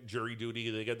when they get jury duty,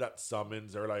 they get that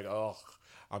summons, they're like, oh,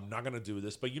 I'm not going to do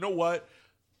this. But you know what?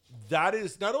 That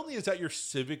is, not only is that your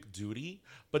civic duty,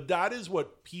 but that is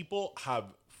what people have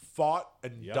fought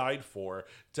and died for,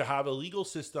 to have a legal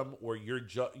system where you're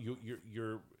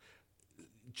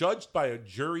judged by a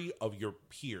jury of your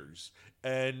peers.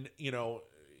 And,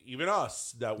 even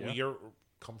us, that we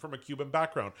come from a Cuban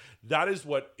background, that is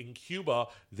what in Cuba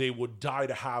they would die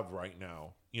to have right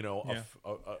now,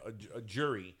 a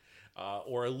jury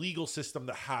or a legal system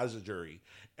that has a jury.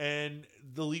 And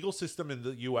the legal system in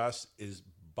the U.S. is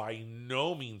by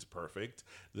no means perfect.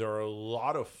 There are a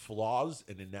lot of flaws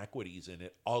and inequities in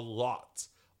it. A lot.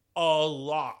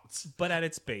 But at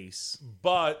its base.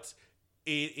 But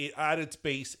it at its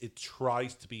base, it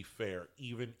tries to be fair,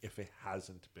 even if it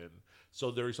hasn't been. So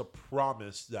there's a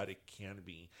promise that it can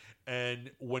be.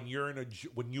 And when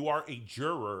you are a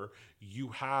juror, you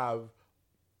have,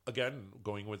 again,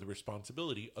 going with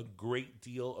responsibility, a great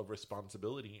deal of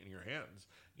responsibility in your hands.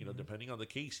 Depending on the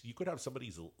case, you could have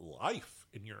somebody's life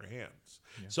in your hands.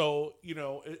 Yeah. So,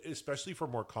 especially for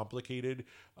more complicated,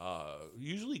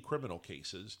 usually criminal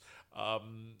cases,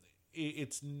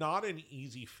 it's not an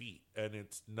easy feat, and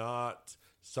it's not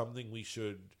something we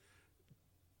should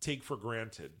take for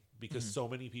granted, because so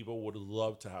many people would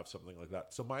love to have something like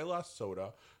that. So my last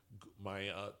soda, my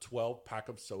 12 pack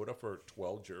of soda for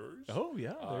 12 jurors. Oh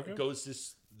yeah, goes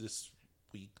this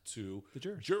week to the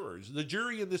jurors. The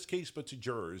jury in this case, but to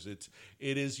jurors. It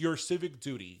is your civic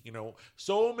duty.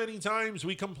 So many times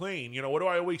we complain. What do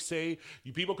I always say?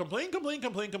 You people complain,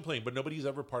 but nobody's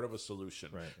ever part of a solution.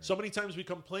 Right. So many times we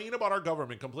complain about our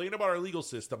government, complain about our legal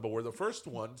system, but we're the first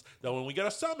ones that when we get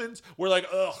a summons, we're like,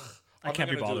 ugh, I can't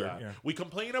be bothered. Yeah. We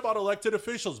complain about elected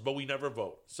officials, but we never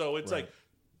vote. So it's like,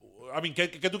 I mean, ¿qué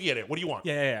tú quieres? What do you want?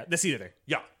 Yeah. Decídete.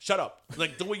 Yeah, shut up.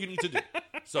 Like, do what you need to do.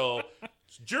 So,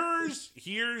 jurors,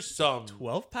 here's some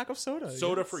 12-pack of soda.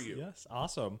 Soda for you. Yes,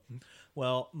 awesome.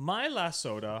 Well, my last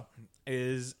soda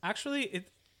is actually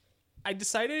I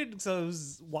decided, because I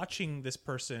was watching this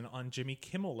person on Jimmy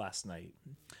Kimmel last night.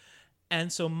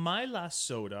 And so my last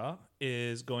soda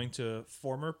is going to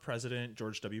former President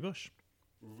George W. Bush.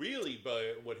 Really?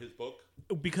 By what, his book?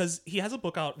 Because he has a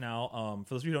book out now.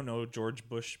 For those of you who don't know, George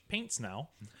Bush paints now.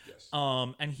 Yes.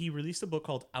 And he released a book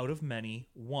called Out of Many,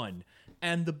 One.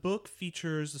 And the book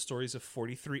features the stories of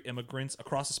 43 immigrants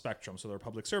across the spectrum. So they're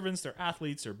public servants, they're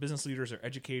athletes, they're business leaders, they're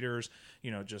educators.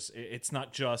 It's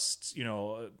not just,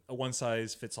 a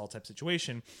one-size-fits-all type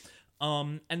situation.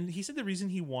 And he said the reason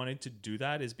he wanted to do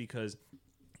that is because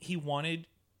he wanted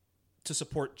to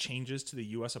support changes to the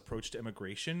U.S. approach to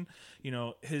immigration.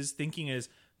 His thinking is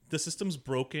the system's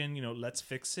broken, let's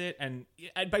fix it. And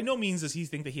by no means does he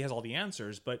think that he has all the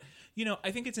answers, but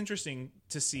I think it's interesting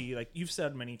to see, like you've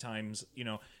said many times,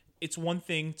 it's one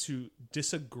thing to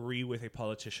disagree with a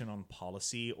politician on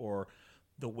policy or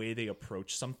the way they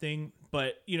approach something,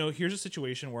 but here's a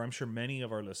situation where I'm sure many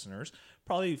of our listeners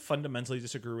probably fundamentally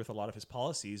disagree with a lot of his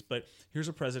policies, but here's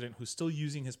a president who's still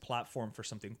using his platform for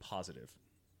something positive.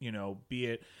 Be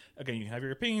it, again, you can have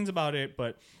your opinions about it,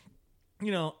 but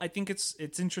I think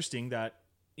it's interesting that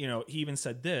he even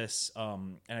said this,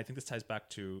 and I think this ties back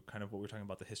to kind of what we're talking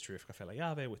about, the history of Cafe la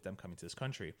Llave with them coming to this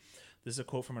country. This is a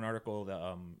quote from an article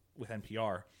that, with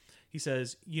NPR. He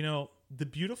says, the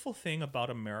beautiful thing about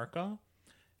America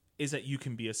is that you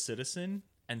can be a citizen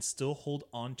and still hold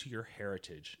on to your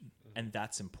heritage, and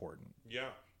that's important. Yeah.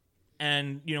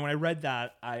 And when I read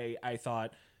that, I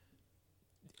thought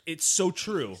it's so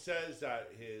true. He says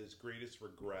that his greatest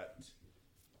regret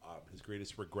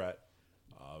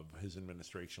of his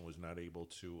administration was not able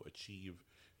to achieve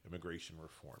immigration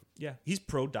reform. Yeah, he's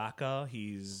pro DACA.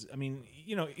 In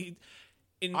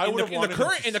the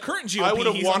current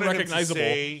GOP, he's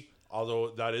unrecognizable.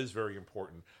 Although that is very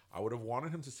important, I would have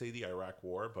wanted him to say the Iraq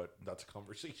War, but that's a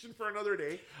conversation for another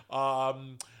day.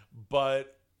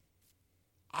 But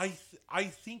I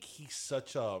think he's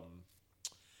such I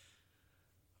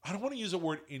don't want to use the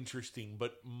word interesting,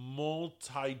 but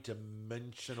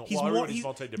multi-dimensional. He's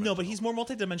multi-dimensional. No, but he's more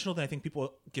multi-dimensional than I think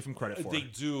people give him credit for. They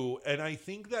do, and I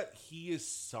think that he is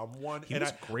someone. He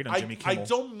was great on Jimmy Kimmel. I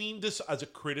don't mean this as a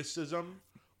criticism.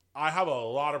 I have a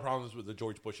lot of problems with the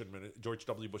George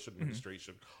W. Bush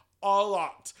administration. A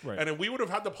lot. Right. And if we would have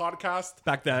had the podcast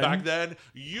back then,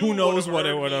 who knows what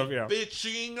it would have,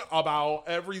 bitching about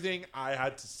everything I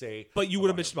had to say. But you would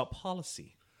have bitched about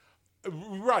policy.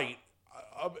 Right.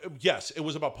 Yes, it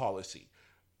was about policy.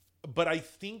 But I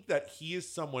think that he is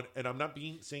someone, and I'm not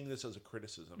saying this as a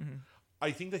criticism,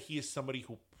 I think that he is somebody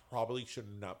who probably should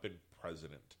not have been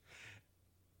president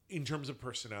in terms of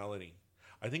personality.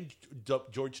 I think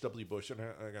George W. Bush, and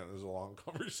again, there's a long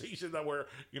conversation that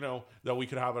that we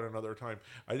could have at another time.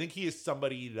 I think he is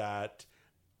somebody that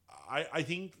I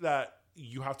think that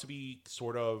you have to be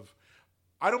sort of,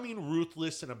 I don't mean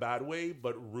ruthless in a bad way,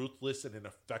 but ruthless in an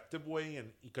effective way,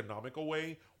 an economical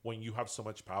way when you have so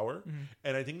much power.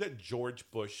 And I think that George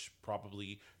Bush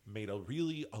probably made a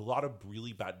lot of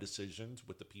really bad decisions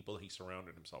with the people he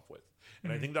surrounded himself with.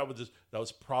 And I think that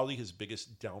was probably his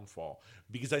biggest downfall,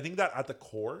 because I think that at the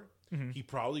core, he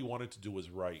probably wanted to do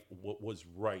what was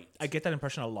right. I get that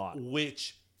impression a lot.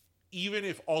 Which, even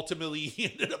if ultimately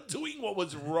he ended up doing what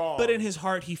was wrong. But in his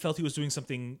heart, he felt he was doing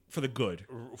something for the good.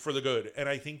 And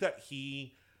I think that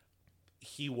he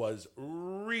was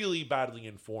really badly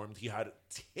informed. He had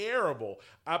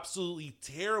absolutely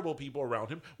terrible people around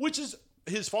him, which is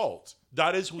his fault.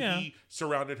 That is who he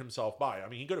surrounded himself by. I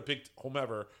mean, he could have picked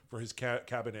whomever for his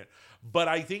cabinet. But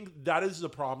I think that is the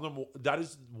problem. That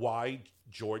is why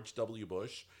George W.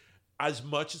 Bush, as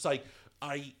much as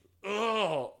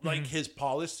his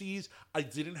policies, I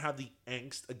didn't have the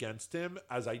angst against him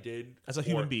as I did as a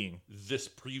human being. This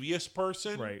previous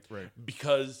person, right.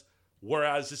 Because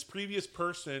whereas this previous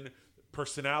person,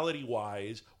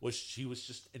 personality-wise, was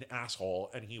just an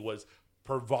asshole, and he was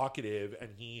provocative,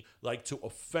 and he liked to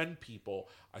offend people.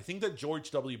 I think that George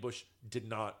W. Bush did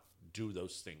not do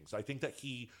those things. I think that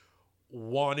he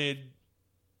wanted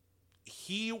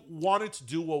to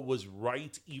do what was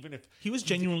right, even if he was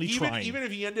genuinely trying. Even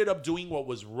if he ended up doing what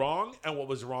was wrong, and what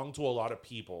was wrong to a lot of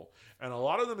people. And a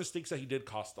lot of the mistakes that he did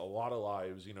cost a lot of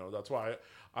lives. That's why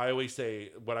I always say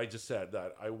what I just said,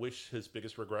 that I wish his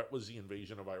biggest regret was the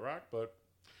invasion of Iraq.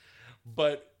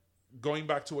 But going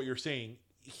back to what you're saying,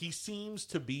 he seems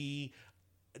to be,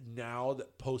 now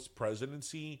that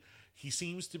post-presidency, he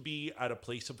seems to be at a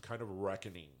place of kind of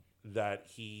reckoning, that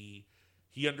he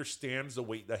understands the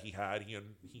weight that he had.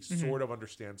 He sort of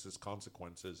understands his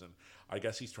consequences, and I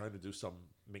guess he's trying to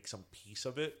make some peace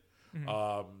of it.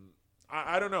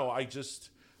 I don't know. I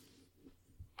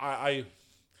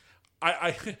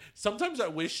sometimes I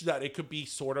wish that it could be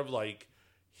sort of like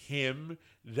him,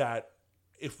 that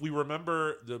if we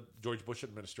remember the George Bush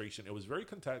administration, it was very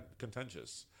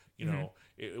contentious.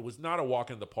 It was not a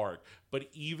walk in the park. But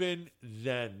even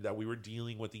then, that we were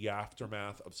dealing with the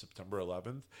aftermath of September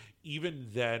 11th, even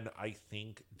then, I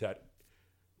think that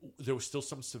there was still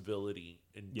some civility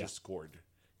and discord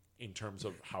in terms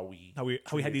of how we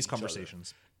had these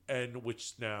conversations. And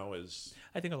which now is...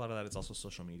 I think a lot of that is also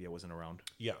social media wasn't around.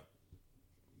 Yeah,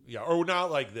 or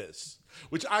not like this.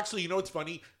 Which actually, it's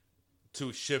funny,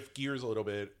 to shift gears a little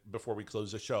bit before we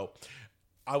close the show.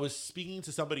 I was speaking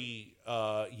to somebody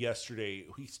yesterday.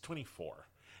 He's 24,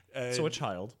 And, So a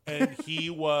child. And he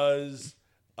was,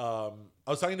 I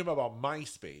was talking to him about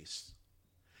MySpace.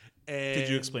 And Did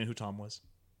you explain who Tom was?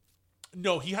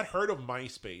 No, he had heard of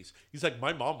MySpace. He's like,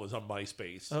 my mom was on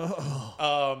MySpace.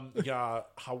 Yeah,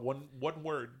 how one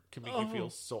word can make you feel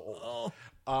so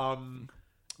old.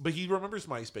 But he remembers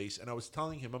MySpace, and I was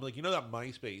telling him, I'm like, you know that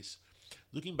MySpace,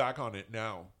 looking back on it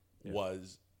now,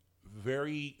 was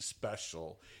very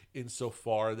special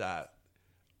insofar that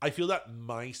I feel that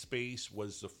MySpace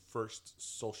was the first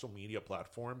social media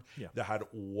platform that had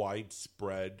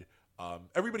widespread.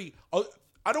 Everybody,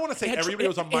 I don't want to say everybody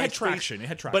was on MySpace. It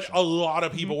had traction. But a lot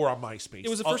of people were on MySpace. It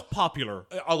was the first popular.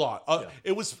 A lot.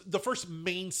 It was the first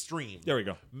mainstream. There we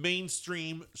go.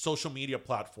 Mainstream social media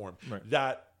platform Right.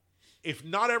 that if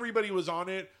not everybody was on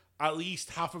it, at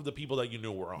least half of the people that you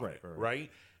knew were on it,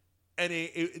 right? And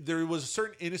there was a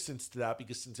certain innocence to that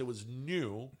because since it was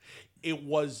new, it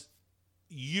was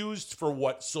used for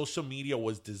what social media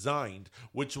was designed,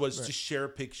 which was to share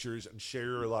pictures and share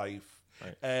your life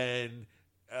and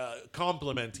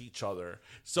complement each other.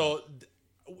 So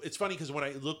it's funny because when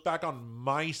I look back on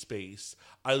MySpace,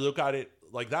 I look at it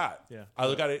like that. Yeah, I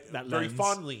look at it very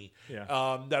fondly.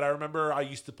 Yeah, that I remember I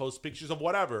used to post pictures of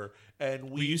whatever,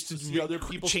 and we used to see other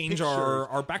people change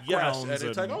our backgrounds. Yes, and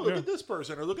it's like, oh, look at this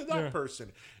person or look at that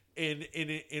person. In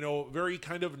a very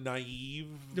kind of naive,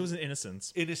 it was an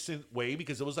innocent way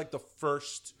because it was like the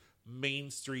first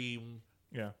mainstream.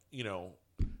 Yeah,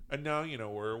 and now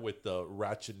we're with the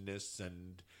ratchetness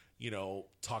and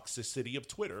toxicity of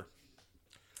Twitter.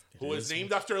 Who is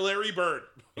named after Larry Bird.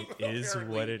 It is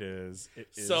what it is. It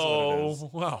is so, what it is.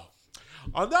 Wow.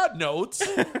 On that note,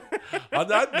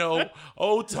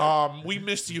 oh, Tom, we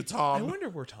missed you, Tom. I wonder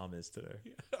where Tom is today.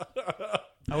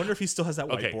 I wonder if he still has that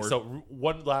whiteboard. Okay, so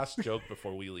one last joke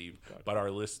before we leave, but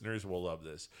our listeners will love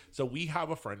this. So we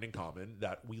have a friend in common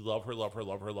that we love her.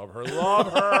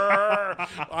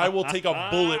 I will take a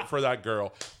bullet for that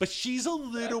girl. But she's a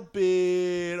little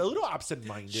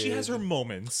absent-minded. She has her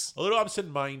moments. A little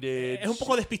absent-minded. Un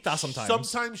poco despistada sometimes.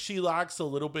 Sometimes she lacks a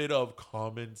little bit of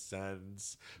common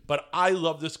sense. But I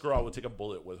love this girl. I would take a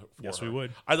bullet for yes, her. we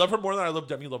would. I love her more than I love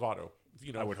Demi Lovato.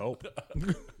 I would hope.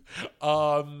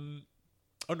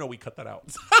 Oh no, we cut that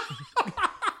out.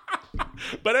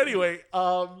 But anyway,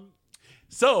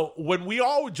 so when we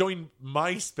all joined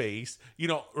MySpace,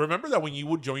 remember that when you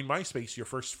would join MySpace, your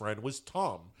first friend was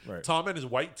Tom. Right. Tom and his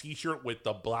white T-shirt with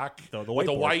the black, with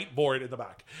the whiteboard in the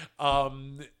back,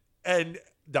 and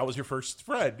that was your first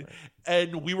friend. Right.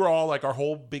 And we were all like our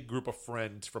whole big group of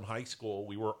friends from high school.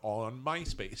 We were all on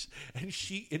MySpace, and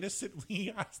she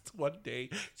innocently asked one day,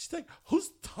 she's like, "Who's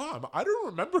Tom? I don't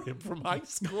remember him from high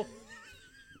school."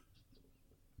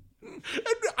 And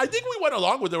I think we went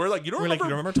along with it. We're like, you don't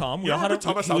remember Tom? You don't remember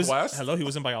Thomas Southwest? Hello, he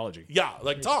was in biology. Yeah,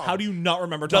 like Tom. How do you not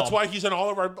remember Tom? That's why he's in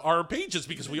all of our pages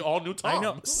because we all knew Tom. I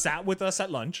know. Sat with us at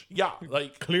lunch. Yeah,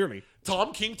 like clearly.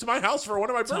 Tom came to my house for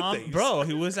one of my birthdays. Bro,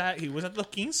 he was at the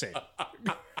quince.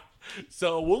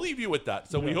 So we'll leave you with that.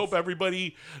 So we hope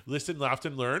everybody listened, laughed,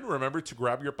 and learned. Remember to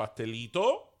grab your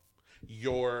pastelito,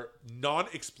 your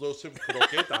non-explosive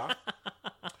croqueta,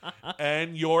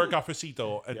 and your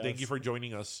cafecito. And thank you for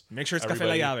joining us. Make sure it's Cafe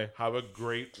la Llave. Have a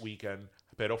great weekend.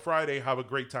 Pero Friday, have a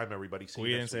great time, everybody. See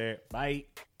you next week. Bye.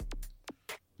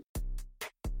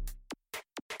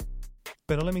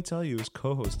 Pero Let Me Tell You is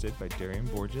co-hosted by Darian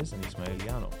Borges and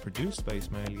Ismaeliano, produced by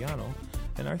Ismaeliano,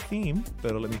 and our theme,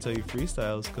 Pero Let Me Tell You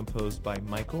Freestyle, is composed by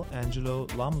Michael Angelo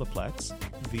Lamlaplex,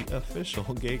 the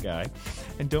official gay guy.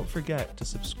 And don't forget to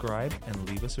subscribe and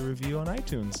leave us a review on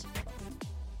iTunes.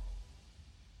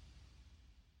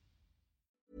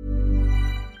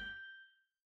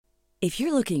 If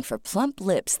you're looking for plump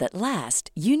lips that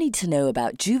last, you need to know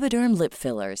about Juvederm lip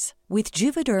fillers. With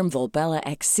Juvederm Volbella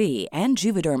XC and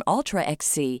Juvederm Ultra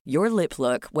XC, your lip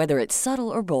look, whether it's subtle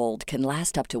or bold, can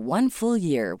last up to 1 full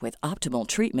year with optimal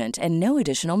treatment and no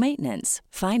additional maintenance.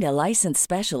 Find a licensed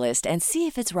specialist and see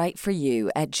if it's right for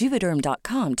you at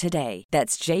Juvederm.com today.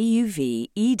 That's JUVEDERM.com.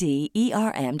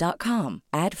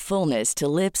 Add fullness to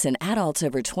lips in adults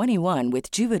over 21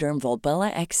 with Juvederm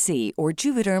Volbella XC or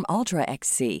Juvederm Ultra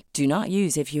XC. Do not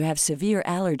use if you have severe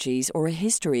allergies or a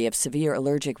history of severe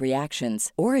allergic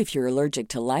reactions, or if you're allergic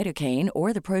to lidocaine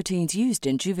or the proteins used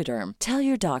in Juvederm. Tell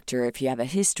your doctor if you have a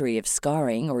history of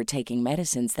scarring or taking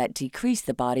medicines that decrease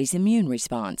the body's immune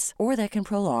response or that can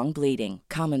prolong bleeding.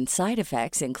 Common side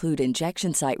effects include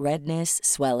injection site redness,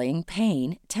 swelling,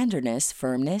 pain, tenderness,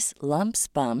 firmness, lumps,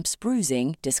 bumps,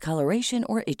 bruising, discoloration,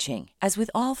 or itching. As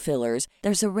with all fillers,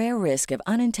 there's a rare risk of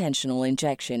unintentional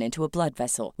injection into a blood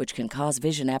vessel, which can cause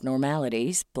vision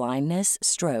abnormalities, blindness,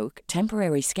 stroke,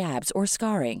 temporary scabs, or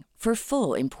scarring. For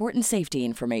full important safety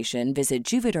information, visit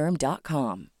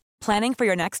Juvederm.com. Planning for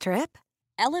your next trip?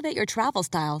 Elevate your travel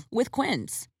style with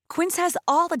Quince. Quince has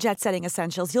all the jet-setting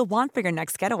essentials you'll want for your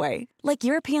next getaway, like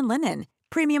European linen,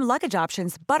 premium luggage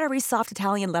options, buttery soft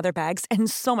Italian leather bags,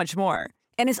 and so much more.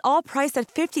 And is all priced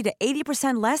at 50 to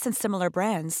 80% less than similar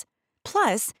brands.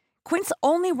 Plus, Quince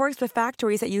only works with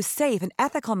factories that use safe and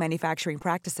ethical manufacturing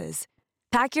practices.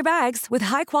 Pack your bags with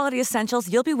high-quality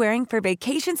essentials you'll be wearing for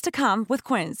vacations to come with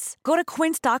Quince. Go to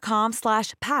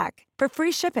quince.com/pack for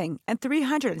free shipping and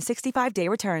 365-day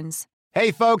returns.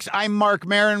 Hey, folks, I'm Mark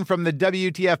Maron from the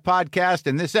WTF Podcast,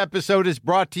 and this episode is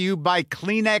brought to you by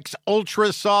Kleenex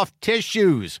Ultra Soft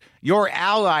Tissues, your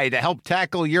ally to help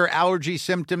tackle your allergy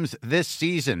symptoms this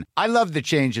season. I love the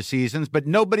change of seasons, but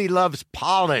nobody loves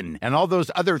pollen and all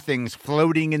those other things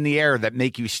floating in the air that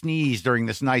make you sneeze during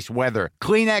this nice weather.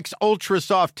 Kleenex Ultra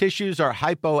Soft Tissues are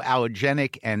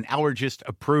hypoallergenic and allergist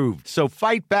approved, so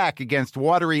fight back against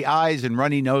watery eyes and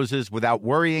runny noses without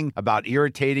worrying about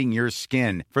irritating your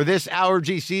skin. For this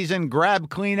allergy season, grab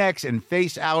Kleenex and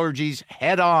face allergies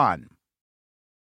head on.